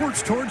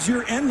backwards towards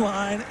your end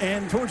line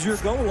and towards your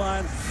goal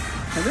line.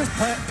 And this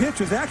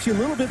pitch is actually a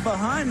little bit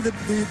behind the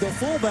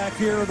fullback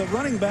here, the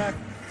running back.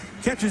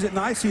 Catches it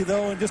nicely,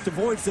 though, and just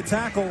avoids the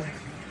tackle.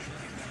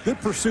 Good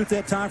pursuit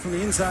that time from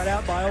the inside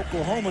out by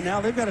Oklahoma.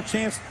 Now they've got a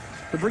chance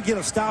to get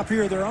a stop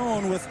here of their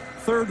own with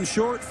 3rd and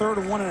short, 3rd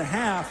and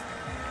 1.5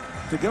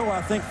 to go,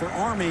 I think, for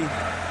Army.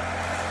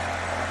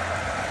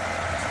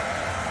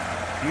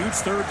 Huge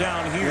 3rd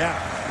down here.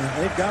 Yeah,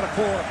 they've got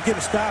to get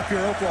a stop here.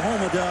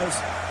 Oklahoma does.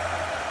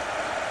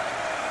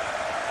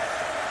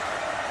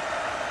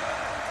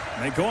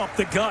 They go up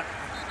the gut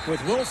with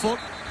Wilfoot,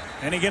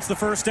 and he gets the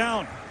 1st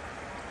down.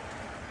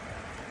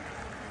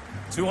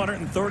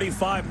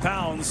 235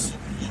 pounds.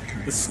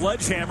 The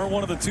sledgehammer,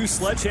 one of the 2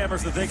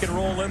 sledgehammers that they can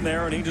roll in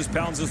there, and he just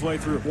pounds his way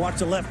through. Watch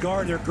the left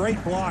guard there.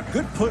 Great block.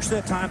 Good push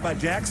that time by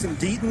Jackson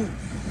Deaton.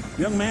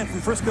 Young man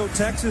from Frisco,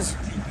 Texas.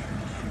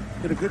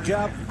 Did a good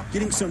job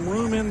getting some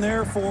room in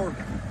there for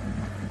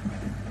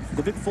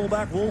the big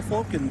fullback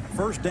Woolfolk, and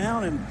first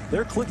down, and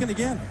they're clicking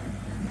again.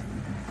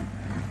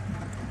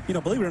 You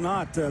know, believe it or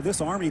not,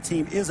 this Army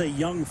team is a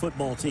young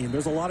football team.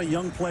 There's a lot of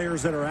young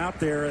players that are out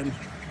there, and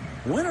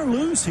win or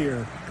lose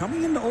here,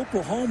 coming into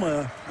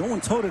Oklahoma,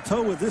 going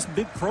toe-to-toe with this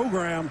big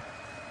program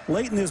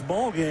late in this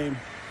ball game.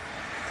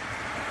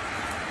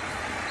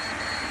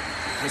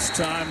 This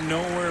time,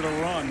 nowhere to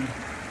run.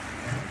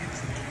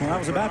 Well, I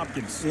was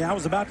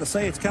about to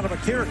say it's kind of a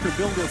character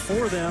builder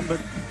for them, but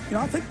you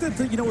know, I think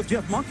that you know, with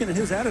Jeff Monken and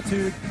his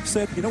attitude,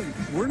 said, you know,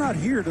 we're not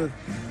here to,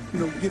 you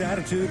know, get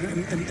attitude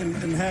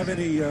and have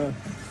any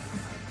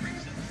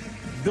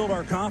build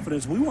our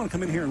confidence. We want to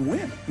come in here and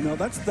win. You know,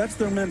 that's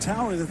their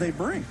mentality that they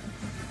bring.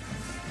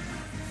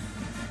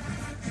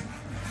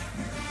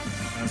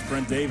 That's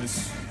Brent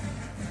Davis,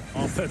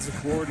 offensive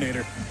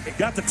coordinator.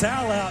 Got the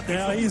towel out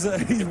now. He's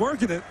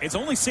working it. It's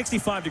only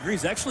 65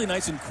 degrees. Actually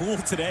nice and cool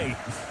today.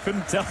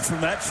 Couldn't tell from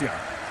that shot.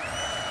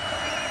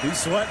 He's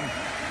sweating.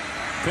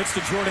 Pitch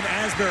to Jordan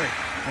Asbury.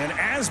 And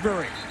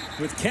Asbury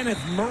with Kenneth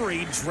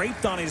Murray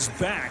draped on his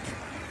back.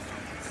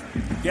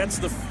 Gets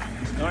the...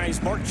 All right,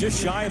 he's marked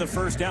just shy of the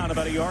first down,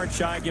 about a yard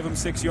shy. Give him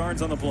 6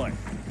 yards on the play.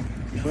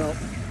 Well,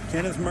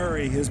 Kenneth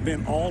Murray has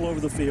been all over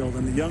the field,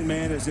 and the young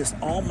man is just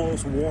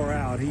almost wore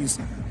out. He's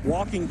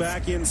walking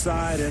back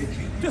inside, and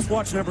just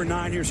watch number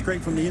 9 here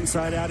straight from the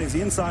inside out. He's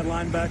the inside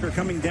linebacker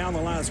coming down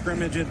the line of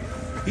scrimmage, and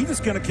he's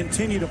just going to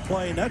continue to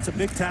play, and that's a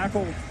big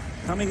tackle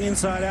coming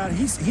inside out.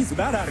 He's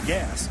about out of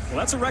gas. Well,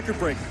 that's a record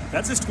breaker.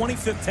 That's his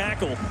 25th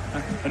tackle,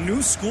 a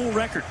new school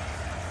record.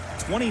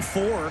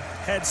 24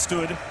 had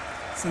stood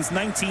since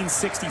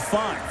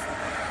 1965.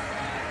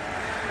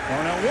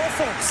 Now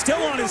Woolfolk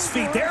still on his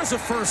feet. There's a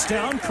first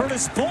down.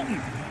 Curtis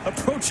Bolton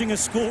approaching a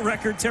school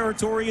record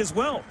territory as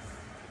well.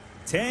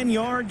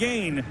 10-yard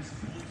gain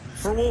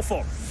for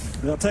Woolfolk.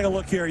 Now take a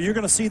look here. You're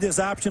going to see this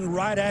option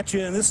right at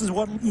you, and this is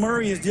what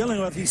Murray is dealing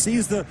with. He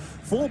sees the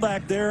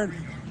fullback there and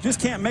just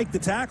can't make the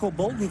tackle.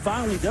 Bolton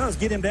finally does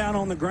get him down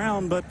on the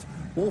ground, but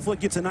Woolfolk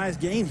gets a nice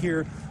gain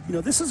here. You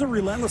know, this is a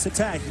relentless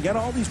attack. You got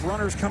all these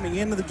runners coming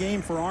into the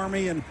game for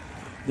Army, and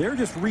they're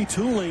just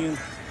retooling,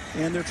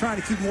 and they're trying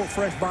to keep more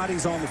fresh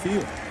bodies on the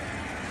field.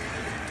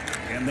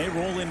 And they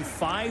roll in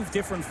 5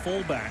 different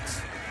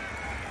fullbacks.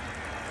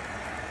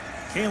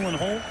 Kalen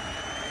Holt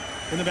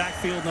in the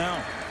backfield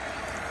now.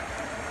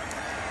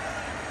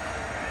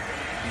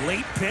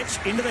 Late pitch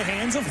into the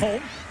hands of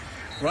Holt.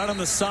 Right on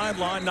the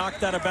sideline,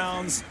 knocked out of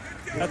bounds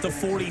at the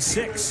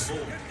 46.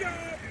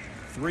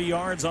 3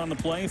 yards on the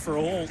play for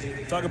Holt.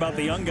 Talk about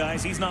the young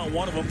guys. He's not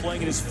one of them,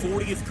 playing in his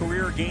 40th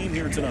career game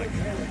here tonight.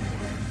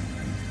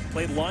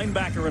 Played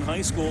linebacker in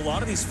high school. A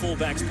lot of these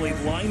fullbacks played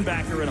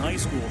linebacker in high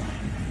school.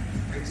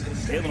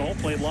 Kalen Holt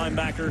played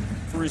linebacker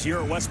for his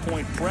year at West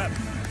Point Prep.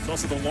 He's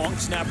also the long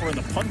snapper and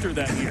the punter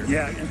that year.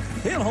 Yeah,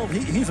 Kalen Holt,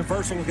 he's a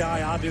versatile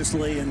guy,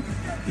 obviously, and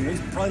you know, he's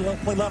probably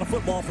played a lot of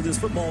football for this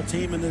football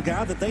team, and the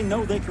guy that they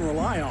know they can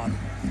rely on.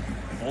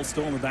 Holt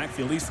still in the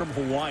backfield. He's from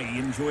Hawaii. He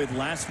enjoyed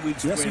last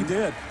week's win. Yes, he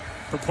did.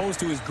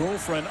 Proposed to his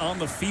girlfriend on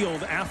the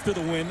field after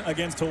the win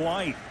against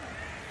Hawaii.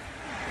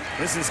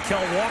 This is Kel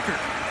Walker.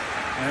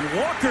 And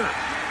Walker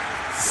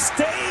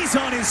stays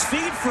on his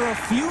feet for a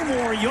few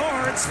more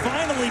yards.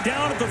 Finally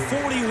down at the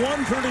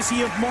 41,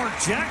 courtesy of Mark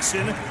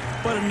Jackson.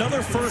 But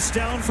another first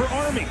down for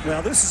Army.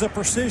 Well, this is a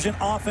precision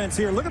offense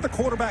here. Look at the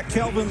quarterback,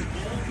 Kelvin,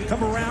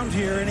 come around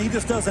here, and he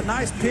just does a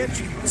nice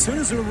pitch. As soon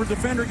as the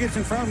defender gets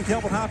in front of him,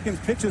 Kelvin Hopkins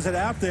pitches it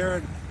out there.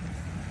 And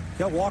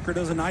Kel Walker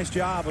does a nice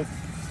job of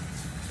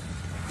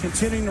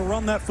continuing to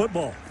run that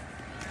football.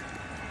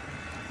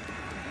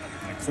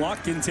 The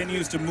clock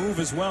continues to move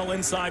as well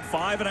inside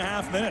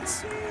 5.5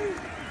 minutes.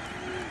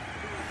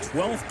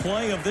 12th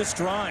play of this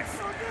drive.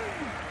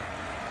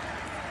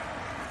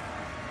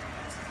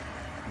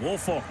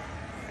 Woolfolk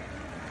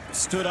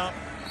stood up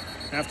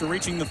after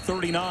reaching the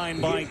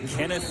 39 by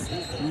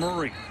Kenneth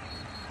Murray.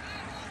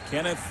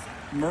 Kenneth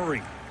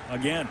Murray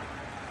again.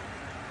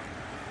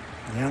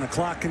 And the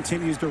clock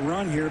continues to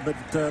run here, but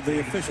the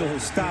official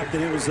has stopped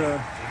it. It was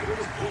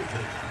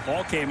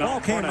ball came out.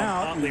 Ball came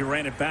out. They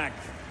ran it back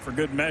for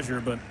good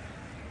measure, but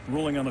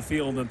ruling on the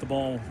field that the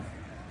ball,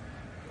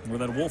 where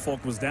that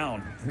Woolfolk was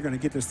down. They're going to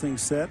get this thing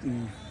set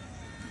and.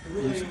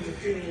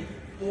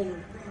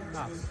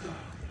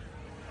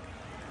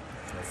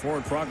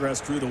 Forward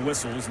progress drew the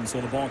whistles, and so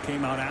the ball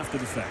came out after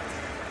the fact.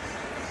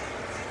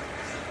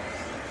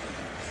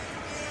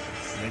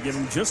 And they give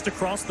him just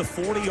across the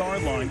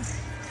 40-yard line.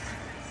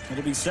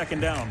 It'll be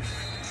second down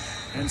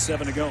and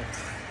 7 to go.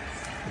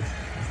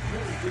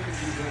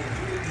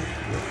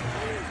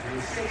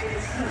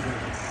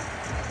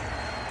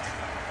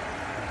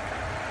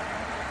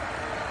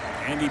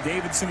 Andy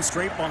Davidson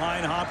straight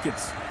behind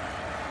Hopkins.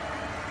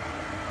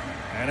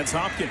 And it's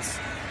Hopkins.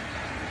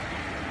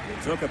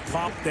 Took a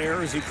pop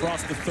there as he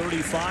crossed the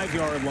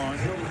 35-yard line.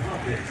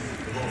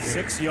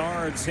 6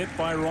 yards hit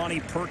by Ronnie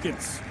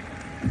Perkins.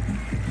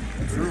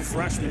 True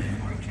freshman.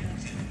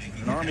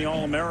 An Army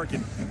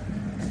All-American.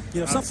 You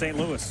know, St.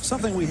 Louis.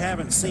 Something we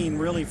haven't seen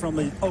really from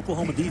the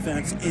Oklahoma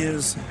defense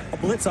is a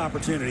blitz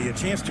opportunity, a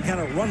chance to kind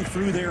of run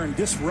through there and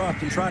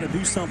disrupt and try to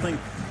do something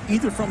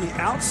either from the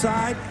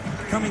outside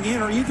coming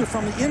in or either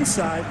from the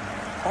inside,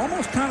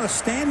 almost kind of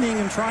standing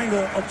and trying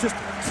to just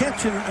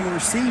catch and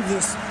receive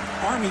this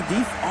Army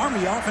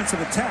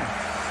offensive attack.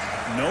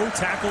 No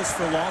tackles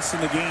for loss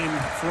in the game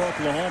for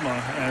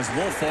Oklahoma, as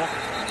Woolfolk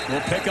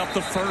will pick up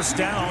the first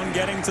down,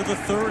 getting to the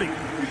 30.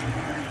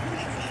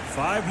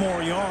 5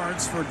 more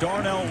yards for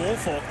Darnell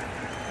Woolfolk.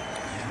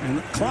 And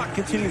the clock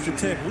continues to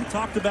tick. We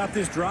talked about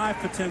this drive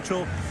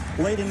potential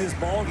late in this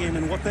ball game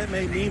and what that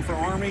may mean for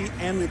Army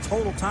and the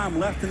total time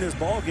left in this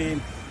ball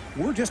game.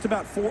 We're just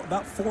about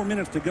 4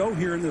 minutes to go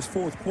here in this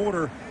fourth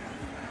quarter.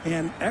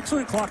 And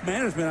excellent clock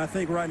management, I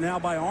think, right now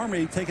by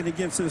Army, taking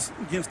against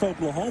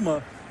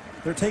Oklahoma.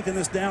 They're taking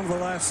this down to the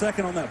last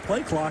second on that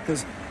play clock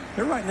because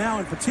they're right now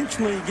and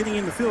potentially getting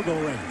into field goal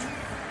range.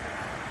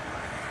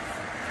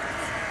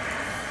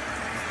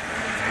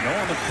 They go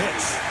on the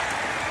pitch.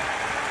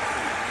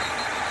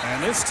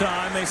 And this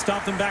time they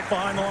stopped him back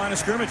behind the line of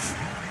scrimmage.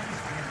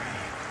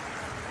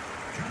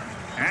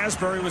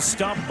 Asbury was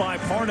stopped by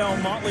Parnell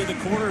Motley, the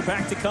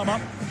quarterback, to come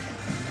up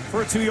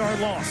for a 2-yard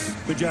loss.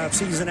 Good job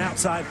seizing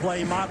outside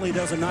play. Motley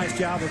does a nice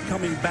job of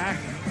coming back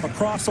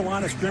across the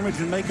line of scrimmage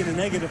and making a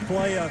negative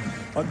play, a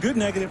good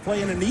negative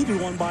play and a needed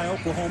one by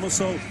Oklahoma.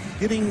 So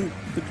getting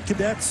the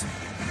Cadets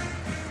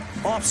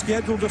off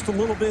schedule just a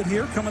little bit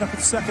here, coming up at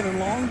 2nd and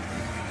long.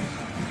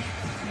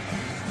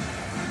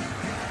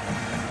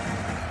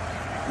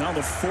 Now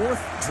the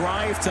 4th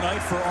drive tonight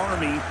for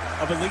Army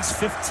of at least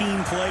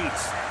 15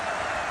 plays.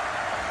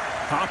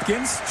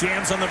 Hopkins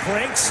jams on the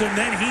brakes, and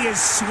then he is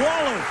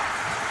swallowed.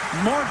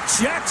 Mark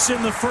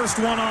Jackson, the first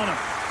one on him.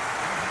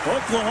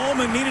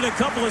 Oklahoma needed a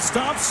couple of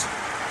stops,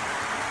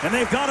 and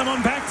they've got him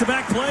on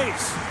back-to-back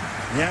plays.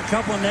 Yeah, a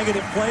couple of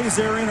negative plays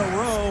there in a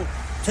row.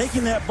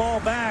 Taking that ball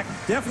back,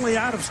 definitely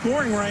out of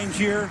scoring range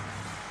here.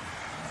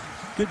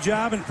 Good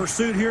job in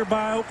pursuit here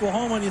by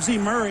Oklahoma. And you see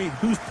Murray,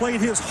 who's played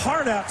his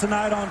heart out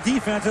tonight on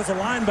defense as a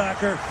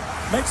linebacker,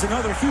 makes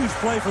another huge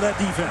play for that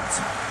defense.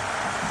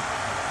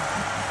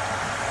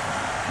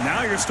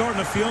 Now you're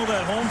starting to feel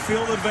that home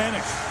field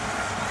advantage.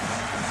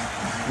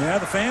 Yeah,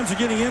 the fans are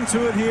getting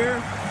into it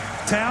here.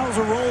 Towels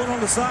are rolling on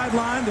the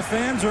sideline. The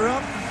fans are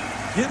up,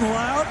 getting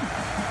loud.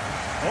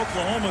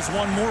 Oklahoma's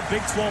won more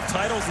Big 12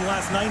 titles in the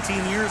last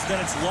 19 years than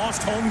it's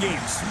lost home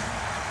games.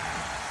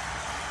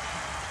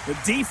 The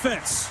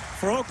defense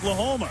for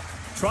Oklahoma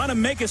trying to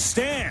make a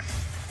stand.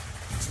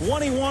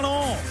 21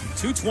 all,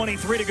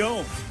 2:23 to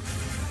go.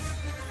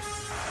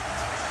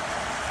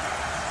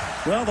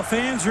 Well, the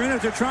fans are in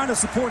it. They're trying to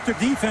support their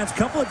defense.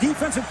 Couple of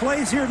defensive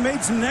plays here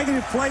made some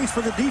negative plays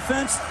for the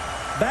defense.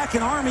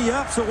 Backing Army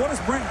up. So what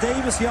does Brent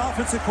Davis, the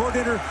offensive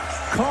coordinator,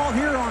 call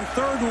here on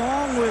 3rd and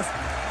long with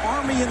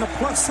Army in the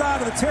plus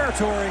side of the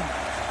territory?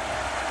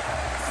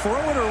 Throw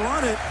it or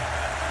run it.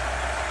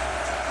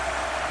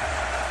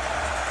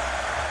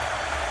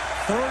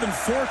 3rd and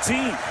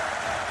 14.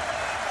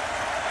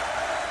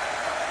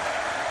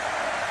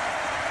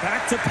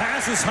 Back to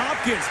passes.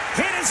 Hopkins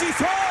hit as he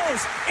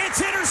throws.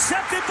 It's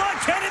intercepted by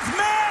Kenneth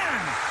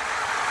Mann.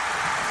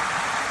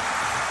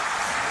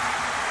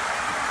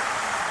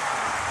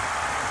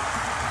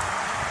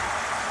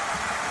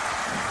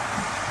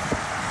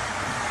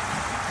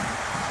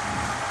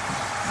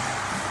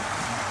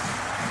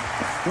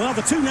 Well,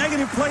 the 2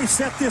 negative plays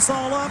set this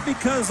all up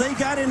because they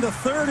got into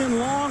 3rd and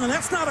long, and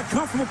that's not a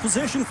comfortable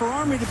position for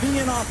Army to be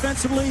in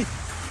offensively.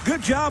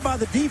 Good job by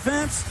the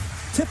defense,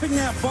 tipping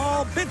that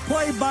ball. Big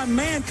play by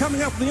Mann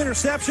coming up with the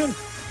interception.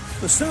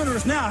 The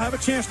Sooners now have a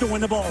chance to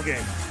win the ball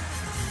game.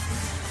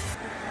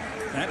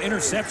 That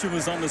interception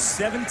was on the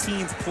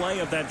 17th play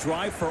of that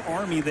drive for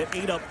Army that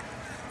ate up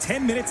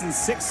 10 minutes and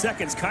 6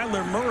 seconds.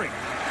 Kyler Murray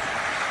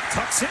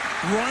tucks it,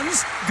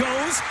 runs,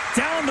 goes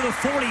down to the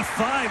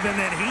 45, and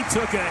then he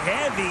took a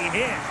heavy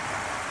hit.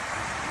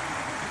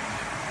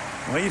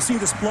 Well, you see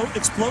the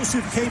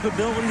explosive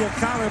capability of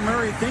Kyler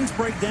Murray. Things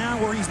break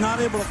down where he's not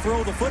able to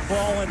throw the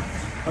football, and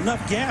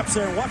enough gaps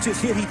there. Watch his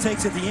hit he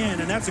takes at the end,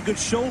 and that's a good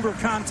shoulder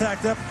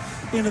contact up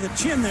into the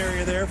chin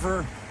area there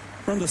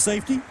from the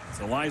safety.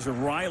 It's Elijah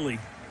Riley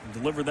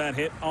delivered that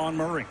hit on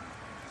Murray.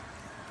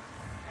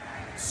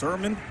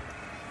 Sermon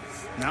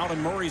now to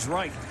Murray's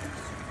right.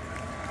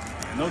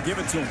 And they'll give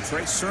it to him.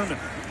 Trey Sermon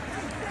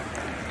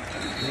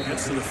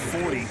gets to the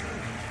 40.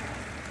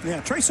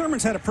 Yeah, Trey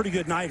Sermon's had a pretty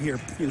good night here.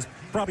 He's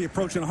probably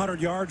approaching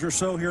 100 yards or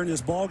so here in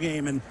this ball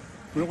game, and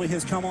really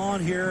has come on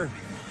here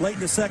late in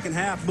the second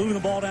half, moving the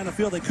ball down the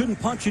field. They couldn't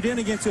punch it in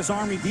against this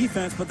Army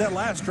defense, but that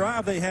last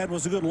drive they had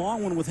was a good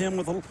long one with him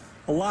with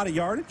a lot of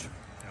yardage.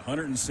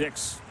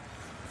 106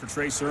 for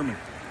Trey Sermon.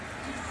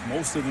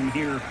 Most of them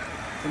here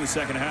in the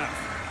second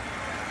half.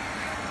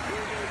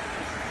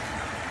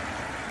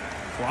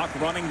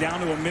 Clock running down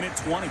to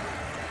 1:20.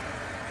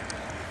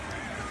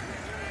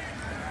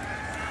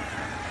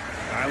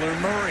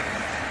 Kyler Murray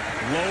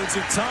loads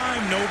of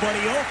time.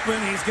 Nobody open.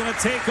 He's going to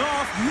take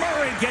off.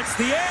 Murray gets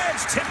the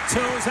edge.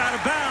 Tiptoes out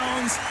of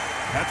bounds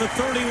at the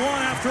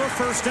 31 after a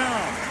first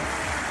down.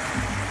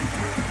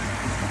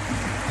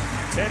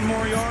 10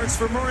 more yards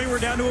for Murray. We're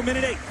down to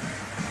 1:08.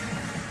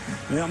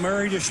 Yeah,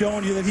 Murray just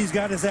showing you that he's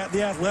got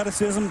the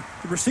athleticism.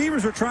 The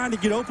receivers are trying to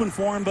get open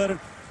for him, but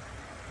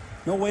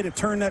no way to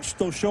turn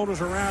those shoulders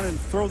around and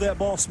throw that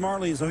ball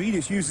smartly, so he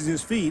just uses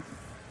his feet.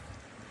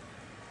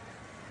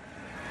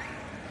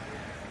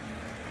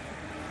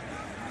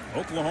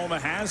 Oklahoma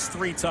has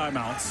 3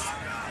 timeouts,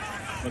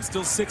 but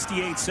still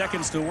 68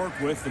 seconds to work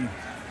with, and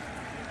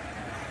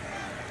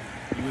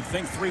you would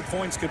think 3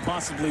 points could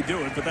possibly do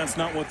it, but that's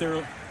not what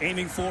they're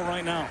aiming for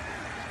right now.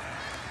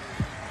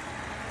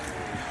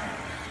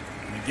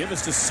 And they give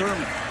us to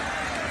Sermon.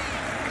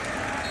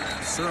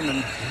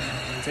 Sermon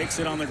takes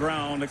it on the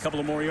ground, a couple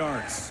of more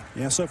yards.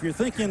 Yeah, so if you're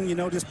thinking, you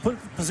know, just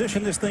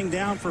position this thing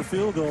down for a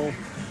field goal,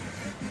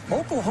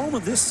 Oklahoma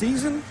this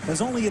season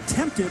has only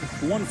attempted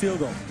 1 field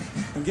goal.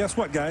 And guess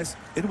what, guys?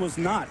 It was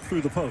not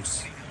through the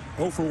posts.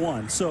 0 for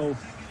 1. So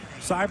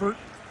Seibert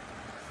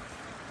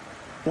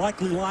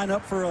likely line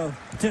up for a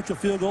potential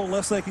field goal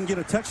unless they can get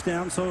a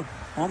touchdown. So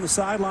on the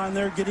sideline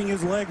there, getting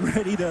his leg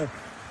ready to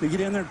get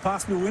in there and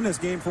possibly win this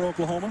game for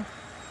Oklahoma.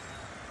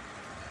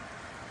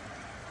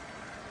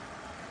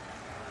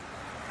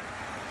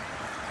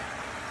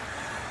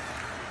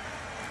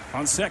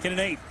 On 2nd and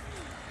 8.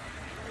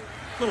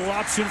 Little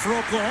option for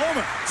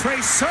Oklahoma. Trey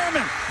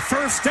Sermon,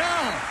 first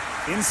down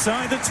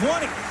inside the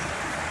 20.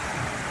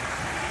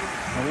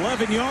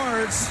 11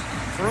 yards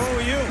for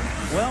OU.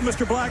 Well,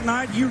 Mr. Black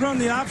Knight, you run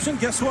the option.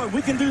 Guess what?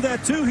 We can do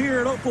that too here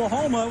at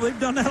Oklahoma. They've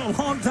done that a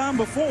long time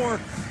before.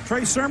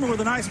 Trey Sermon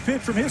with a nice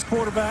pitch from his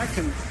quarterback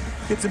and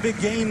gets a big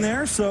gain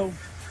there. So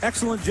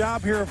excellent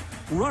job here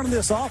of running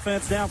this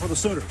offense down for the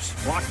Sooners.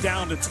 Locked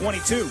down to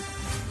 22.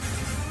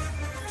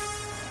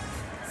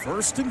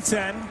 1st and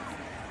 10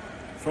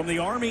 from the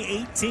Army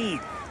 18.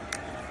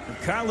 For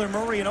Kyler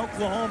Murray in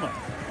Oklahoma.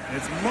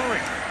 It's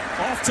Murray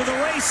off to the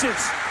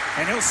races,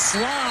 and he'll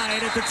slide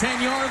at the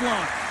 10-yard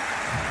line.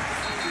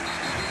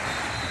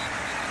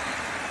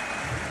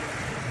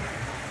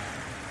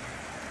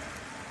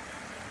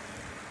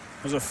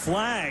 There's a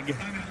flag.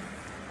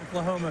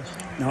 Oklahoma.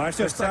 No, it's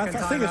just, I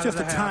think it's just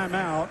a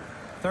timeout.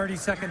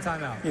 30-second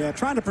timeout. Yeah,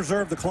 trying to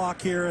preserve the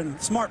clock here, and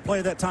smart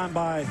play that time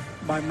by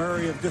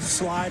Murray of just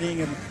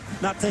sliding and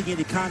not taking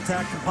any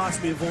contact and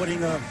possibly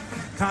avoiding a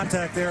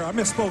contact there. I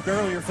misspoke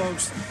earlier,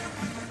 folks.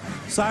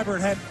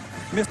 Seibert had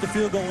missed a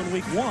field goal in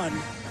week 1,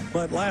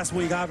 but last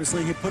week,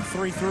 obviously, he put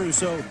 3 through,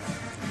 so a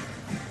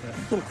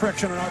little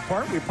correction on our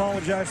part. We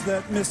apologize for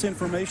that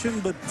misinformation,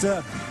 but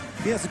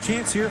he has a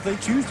chance here if they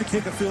choose to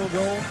kick a field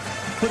goal,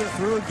 put it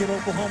through and give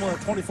Oklahoma a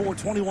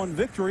 24-21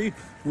 victory,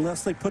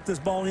 unless they put this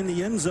ball in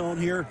the end zone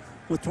here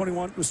with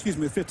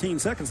 15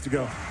 seconds to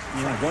go.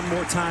 Yeah, one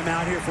more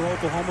timeout here for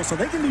Oklahoma, so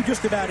they can do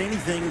just about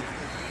anything,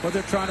 whether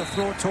they're trying to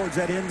throw it towards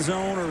that end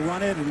zone or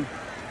run it, and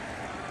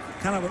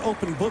kind of an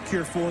open book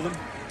here for them.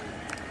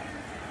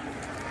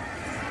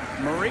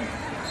 Murray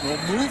will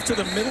move to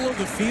the middle of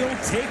the field,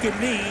 take a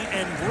knee,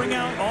 and bring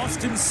out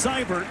Austin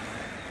Seibert.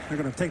 They're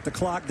going to take the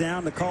clock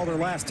down to call their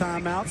last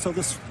timeout, so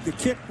the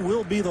kick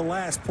will be the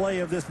last play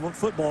of this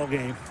football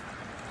game.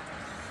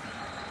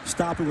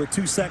 Stop it with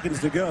 2 seconds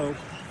to go.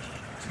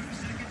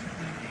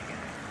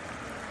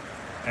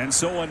 And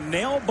so a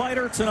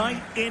nail-biter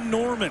tonight in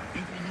Norman.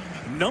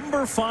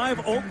 Number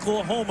 5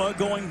 Oklahoma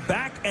going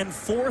back and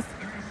forth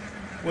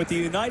with the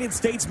United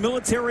States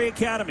Military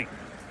Academy.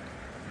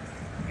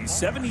 He's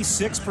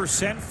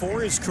 76%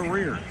 for his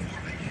career.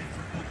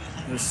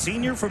 The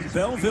senior from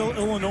Belleville,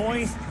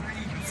 Illinois,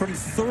 from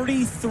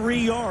 33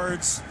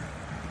 yards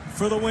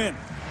for the win.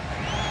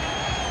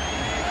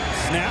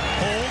 Snap,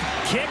 hold,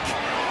 kick,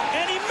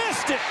 and he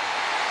missed it.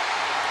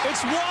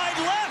 It's wide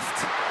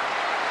left.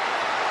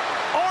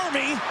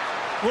 Army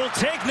will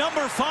take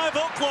number 5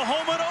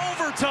 Oklahoma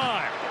to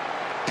overtime.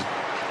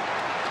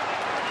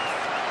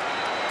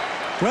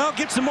 Well,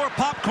 get some more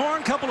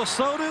popcorn, couple of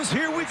sodas.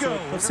 Here we go.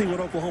 So let's see what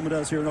Oklahoma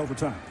does here in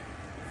overtime.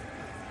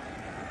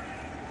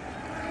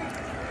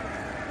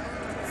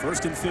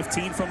 1st and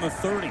 15 from the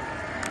 30.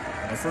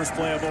 The first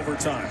play of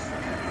overtime.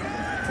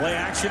 Play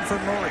action for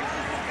Murray.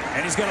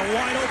 And he's got a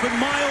wide open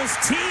Miles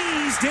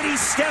Tease. Did he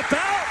step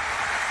out?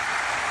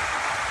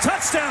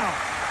 Touchdown.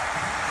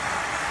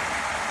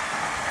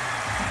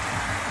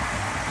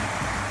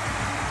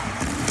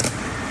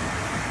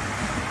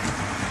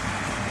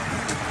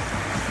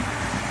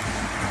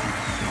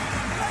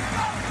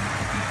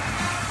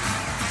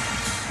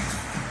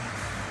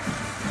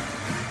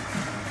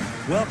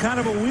 Well, kind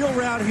of a wheel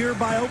route here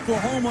by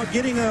Oklahoma,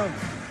 getting a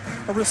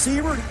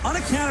receiver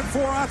unaccounted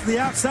for out to the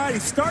outside. He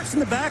starts in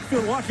the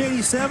backfield. Watch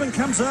 87,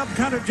 comes up,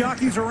 kind of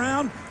jockeys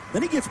around.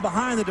 Then he gets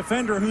behind the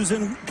defender who's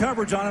in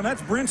coverage on him.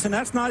 That's Brinson.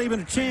 That's not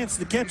even a chance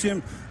to catch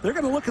him. They're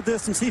going to look at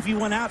this and see if he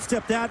went out,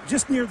 stepped out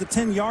just near the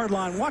 10-yard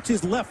line. Watch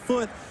his left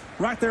foot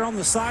right there on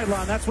the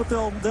sideline. That's what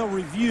they'll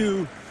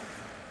review.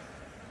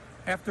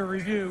 After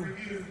review,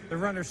 the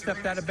runner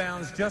stepped out of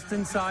bounds just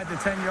inside the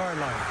 10-yard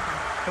line.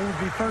 It would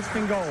be 1st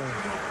and goal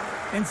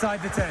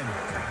inside the 10.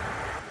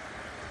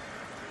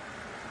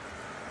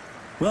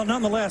 Well,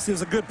 nonetheless, it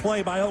was a good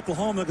play by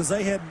Oklahoma because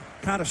they had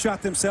kind of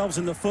shot themselves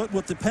in the foot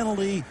with the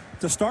penalty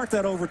to start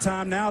that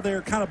overtime. Now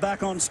they're kind of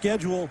back on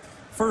schedule.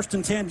 1st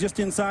and 10 just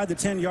inside the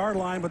 10-yard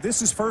line, but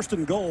this is 1st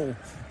and goal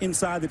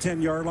inside the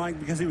 10-yard line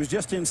because he was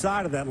just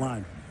inside of that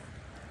line.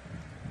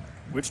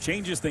 Which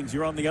changes things.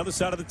 You're on the other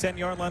side of the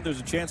 10-yard line. There's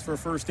a chance for a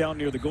first down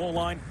near the goal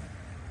line.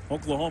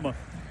 Oklahoma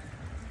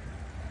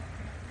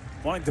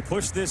wanting to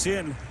push this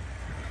in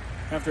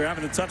after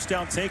having a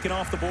touchdown taken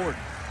off the board.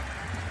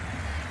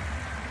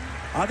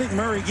 I think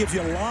Murray gives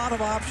you a lot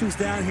of options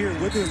down here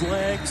with his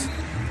legs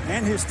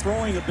and his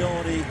throwing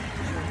ability.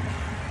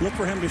 Look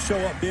for him to show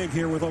up big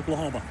here with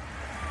Oklahoma.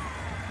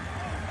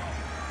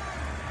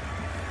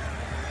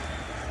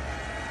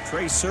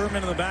 Trey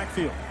Sermon in the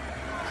backfield.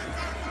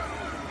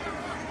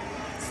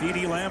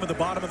 C.D. Lamb at the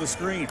bottom of the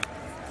screen.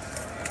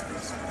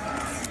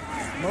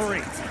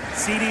 Murray,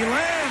 C.D.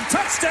 Lamb,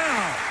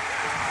 touchdown!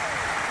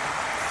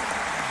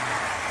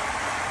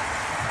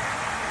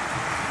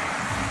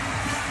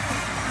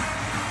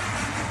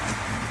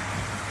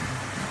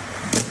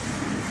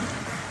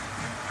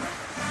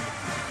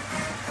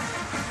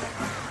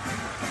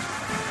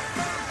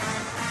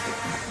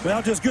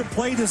 Well, just good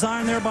play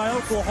design there by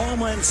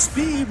Oklahoma, and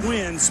speed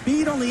wins.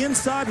 Speed on the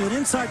inside with an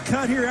inside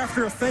cut here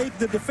after a fake.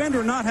 The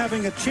defender not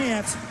having a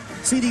chance.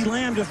 C.D.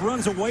 Lamb just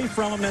runs away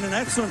from him, and an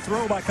excellent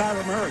throw by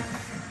Kyler Murray.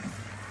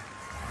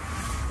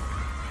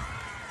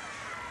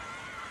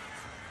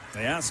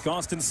 They ask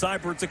Austin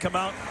Seibert to come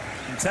out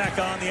and tack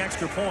on the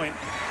extra point,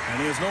 and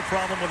he has no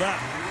problem with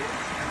that.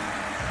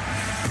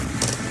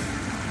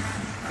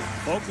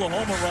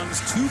 Oklahoma runs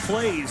 2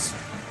 plays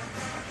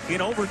in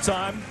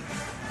overtime.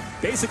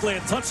 Basically a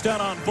touchdown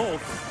on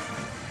both.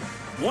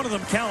 One of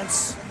them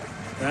counts,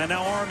 and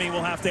now Army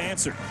will have to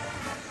answer.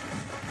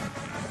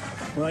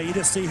 Well, you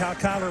just see how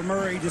Kyler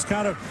Murray just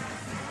kind of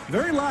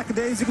very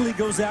lackadaisically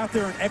goes out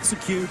there and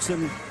executes,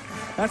 and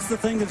that's the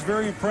thing that's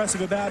very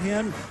impressive about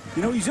him.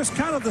 You know, he's just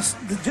kind of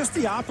just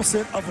the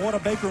opposite of what a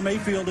Baker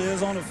Mayfield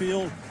is on the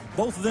field.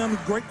 Both of them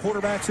great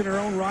quarterbacks in their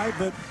own right,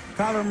 but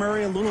Kyler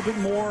Murray a little bit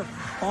more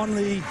on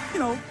the, you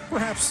know,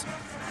 perhaps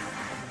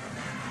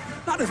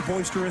not as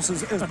boisterous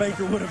as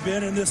Baker would have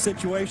been in this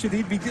situation.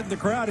 He'd be getting the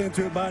crowd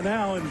into it by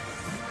now, and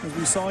as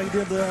we saw, he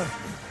did the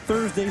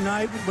Thursday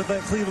night with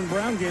that Cleveland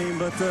Brown game.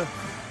 But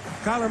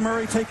Kyler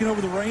Murray taking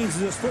over the reins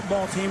of this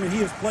football team, and he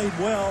has played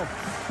well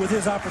with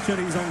his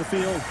opportunities on the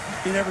field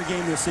in every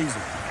game this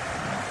season.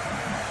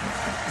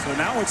 So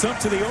now it's up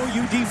to the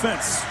OU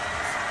defense.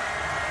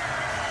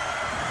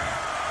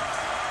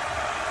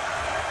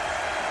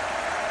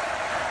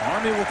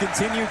 Army will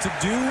continue to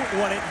do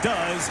what it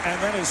does,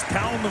 and that is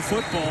pound the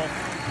football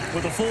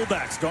with the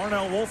fullbacks.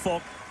 Darnell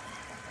Woolfolk,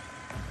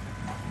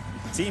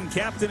 team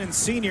captain and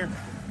senior,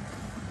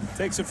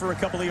 takes it for a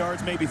couple of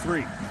yards, maybe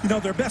 3. You know,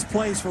 their best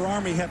plays for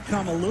Army have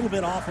come a little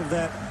bit off of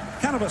that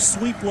kind of a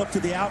sweep look to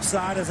the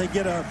outside as they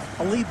get a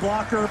lead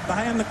blocker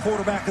behind the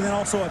quarterback, and then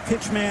also a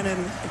pitch man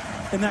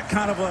in that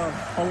kind of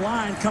a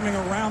line coming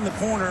around the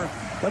corner.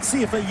 Let's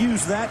see if they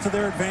use that to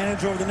their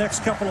advantage over the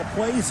next couple of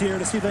plays here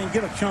to see if they can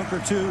get a chunk or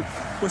 2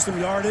 with some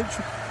yardage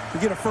to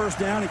get a first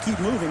down and keep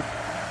moving.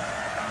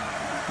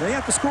 They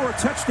have to score a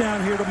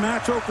touchdown here to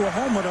match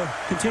Oklahoma to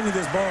continue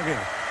this ball game.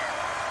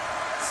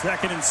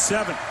 2nd and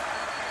 7.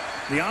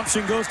 The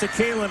option goes to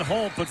Kalen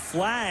Holt, but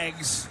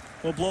flags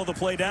will blow the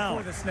play down.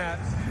 Before the snap,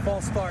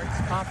 false start,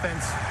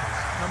 offense,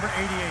 number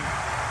 88.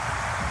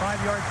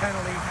 5-yard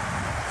penalty.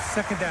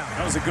 2nd down.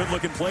 That was a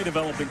good-looking play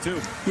developing, too.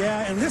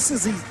 Yeah, and this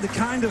is the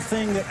kind of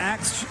thing that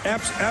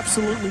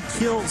absolutely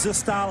kills this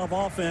style of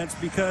offense,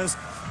 because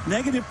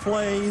negative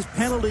plays,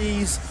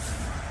 penalties.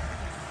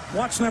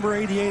 Watch number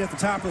 88 at the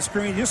top of the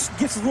screen. Just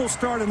gets a little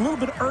started a little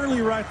bit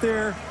early right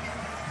there.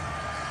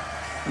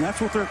 And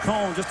that's what they're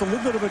calling, just a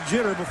little bit of a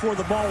jitter before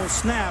the ball was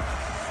snapped.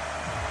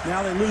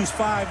 Now they lose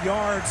 5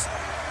 yards.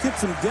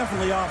 Gets them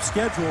definitely off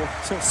schedule.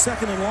 So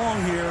 2nd and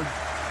long here.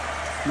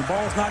 The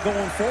ball's not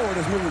going forward,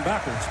 it's moving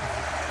backwards.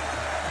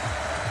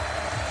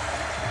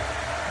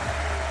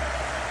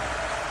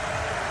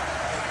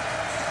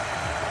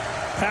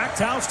 Packed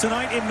house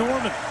tonight in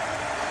Norman.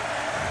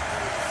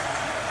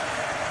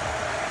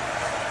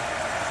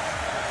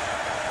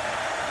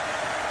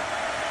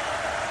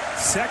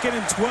 Second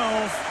and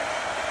 12.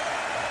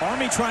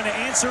 Army trying to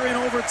answer in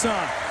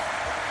overtime.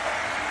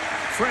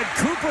 Fred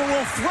Cooper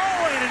will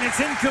throw it, and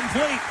it's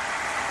incomplete.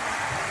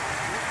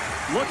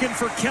 Looking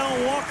for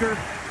Kel Walker,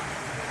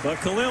 but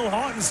Khalil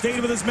Houghton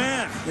stayed with his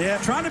man. Yeah,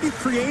 trying to be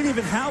creative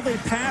in how they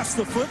pass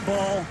the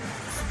football.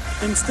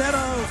 Instead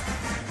of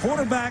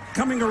quarterback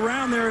coming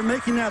around there and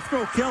making that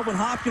throw, Kelvin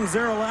Hopkins,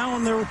 they're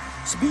allowing their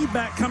speed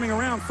back coming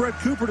around Fred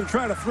Cooper to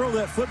try to throw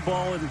that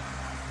football. And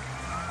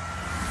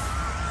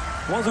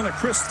wasn't a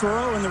crisp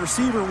throw, and the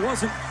receiver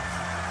wasn't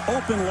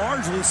open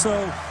largely. So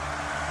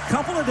a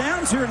couple of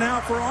downs here now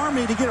for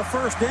Army to get a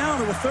first down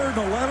to the 3rd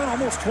and 11,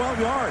 almost 12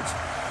 yards.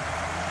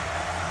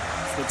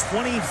 The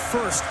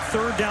 21st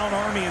third down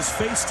Army has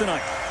faced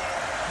tonight.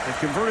 They've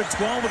converted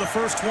 12 of the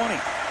first 20.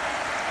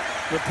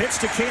 The pitch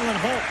to Kalen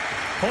Holt.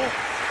 Holt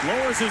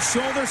Lowers his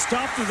shoulder,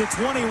 stopped to the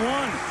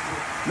 21.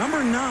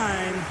 Number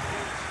 9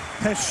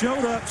 has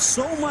showed up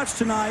so much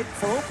tonight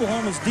for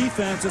Oklahoma's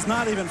defense. It's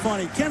not even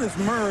funny. Kenneth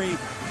Murray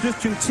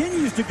just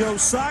continues to go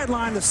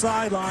sideline to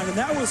sideline, and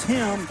that was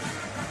him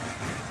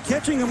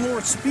catching a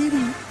more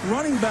speedy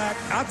running back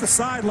out the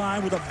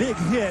sideline with a big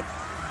hit.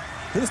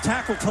 His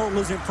tackle total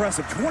is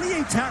impressive.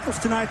 28 tackles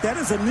tonight. That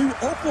is a new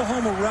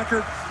Oklahoma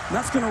record. And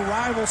that's going to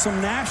rival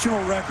some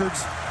national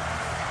records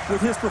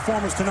with his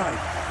performance tonight.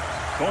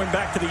 Going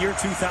back to the year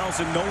 2000,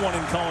 no one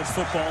in college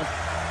football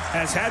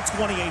has had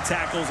 28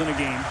 tackles in a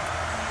game.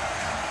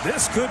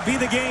 This could be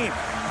the game.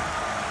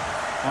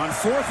 On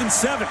 4th and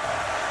 7.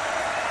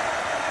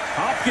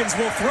 Hopkins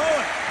will throw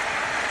it.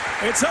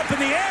 It's up in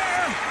the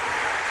air.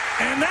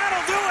 And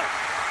that'll do it.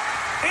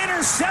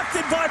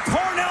 Intercepted by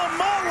Parnell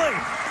Motley.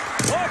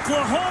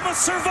 Oklahoma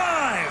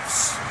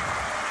survives.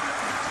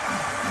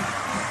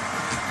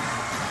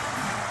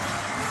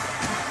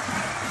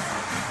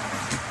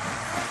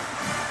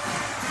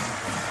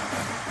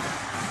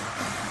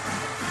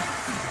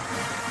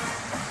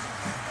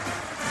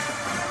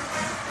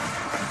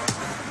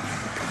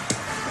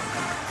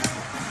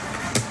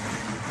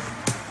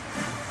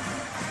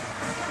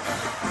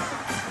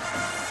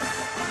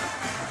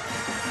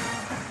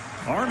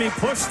 Army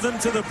pushed them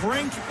to the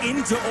brink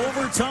into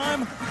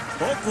overtime.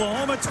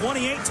 Oklahoma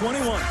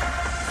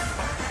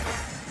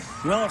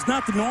 28-21. Well, it's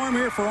not the norm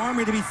here for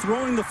Army to be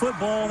throwing the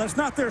football. That's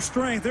not their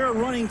strength. They're a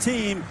running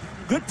team.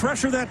 Good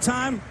pressure that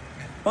time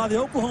by the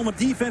Oklahoma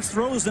defense.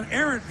 Throws an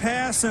errant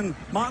pass, and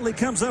Motley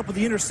comes up with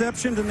the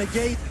interception to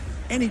negate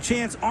any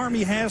chance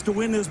Army has to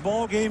win this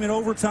ball game in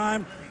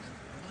overtime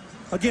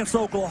against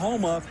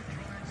Oklahoma.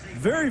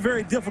 Very,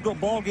 very difficult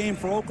ball game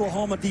for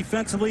Oklahoma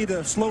defensively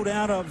to slow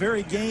down a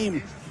very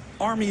game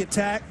Army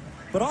attack.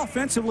 But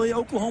offensively,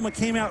 Oklahoma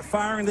came out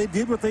firing. They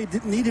did what they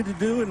needed to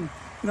do, and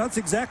that's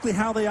exactly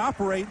how they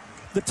operate.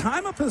 The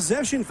time of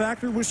possession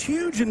factor was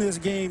huge in this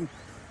game,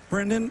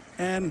 Brendan,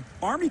 and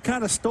Army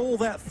kind of stole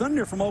that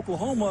thunder from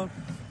Oklahoma,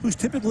 who's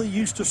typically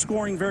used to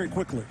scoring very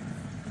quickly.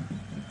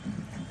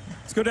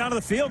 Let's go down to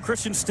the field.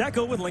 Christian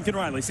Steckel with Lincoln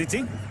Riley.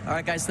 CT. All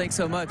right, guys, thanks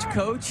so much.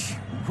 Coach,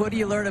 what do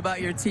you learn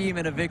about your team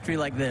in a victory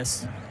like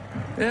this?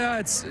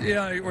 Yeah,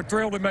 we're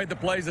thrilled we made the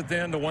plays at the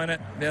end to win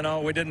it. You know,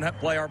 we didn't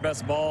play our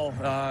best ball.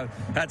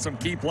 Had some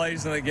key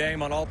plays in the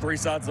game on all 3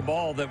 sides of the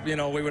ball that, we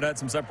would have had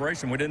some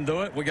separation. We didn't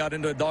do it. We got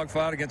into a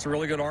dogfight against a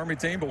really good Army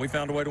team, but we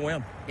found a way to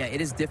win. Yeah,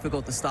 it is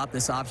difficult to stop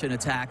this option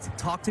attack.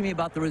 Talk to me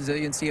about the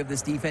resiliency of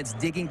this defense,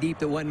 digging deep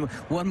to win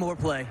one more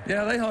play.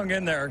 Yeah, they hung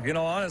in there.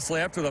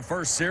 Honestly, after the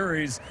first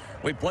series,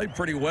 we played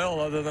pretty well,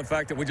 other than the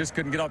fact that we just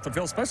couldn't get off the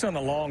field, especially on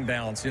the long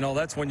downs.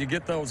 That's when you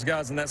get those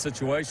guys in that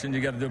situation,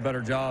 you got to do a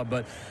better job.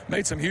 But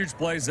made some huge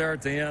plays there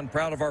at the end.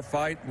 Proud of our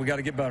fight. We got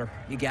to get better.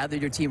 You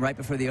gathered your team right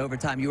before the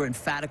overtime. You were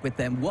emphatic with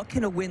them. What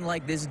can a win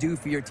like this do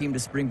for your team to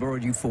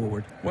springboard you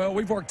forward? Well,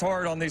 we've worked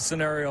hard on these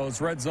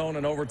scenarios. Red zone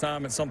and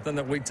overtime, it's something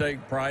that we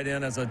take pride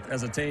in as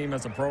a team,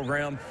 as a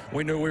program.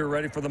 We knew we were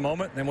ready for the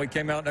moment, and we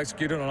came out and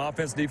executed on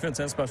offense, defense,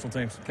 and special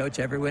teams. Coach,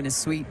 every win is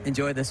sweet.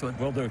 Enjoy this one.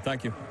 Will do.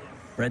 Thank you.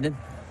 Brendan?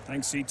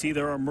 Thanks, CT.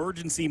 There are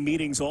emergency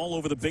meetings all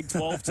over the Big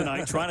 12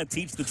 tonight trying to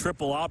teach the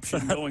triple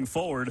option going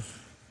forward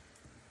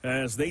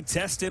as they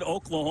tested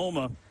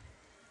Oklahoma.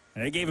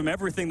 They gave them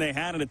everything they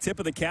had, and a tip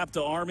of the cap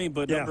to Army,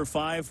 but number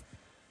 5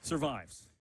 survives.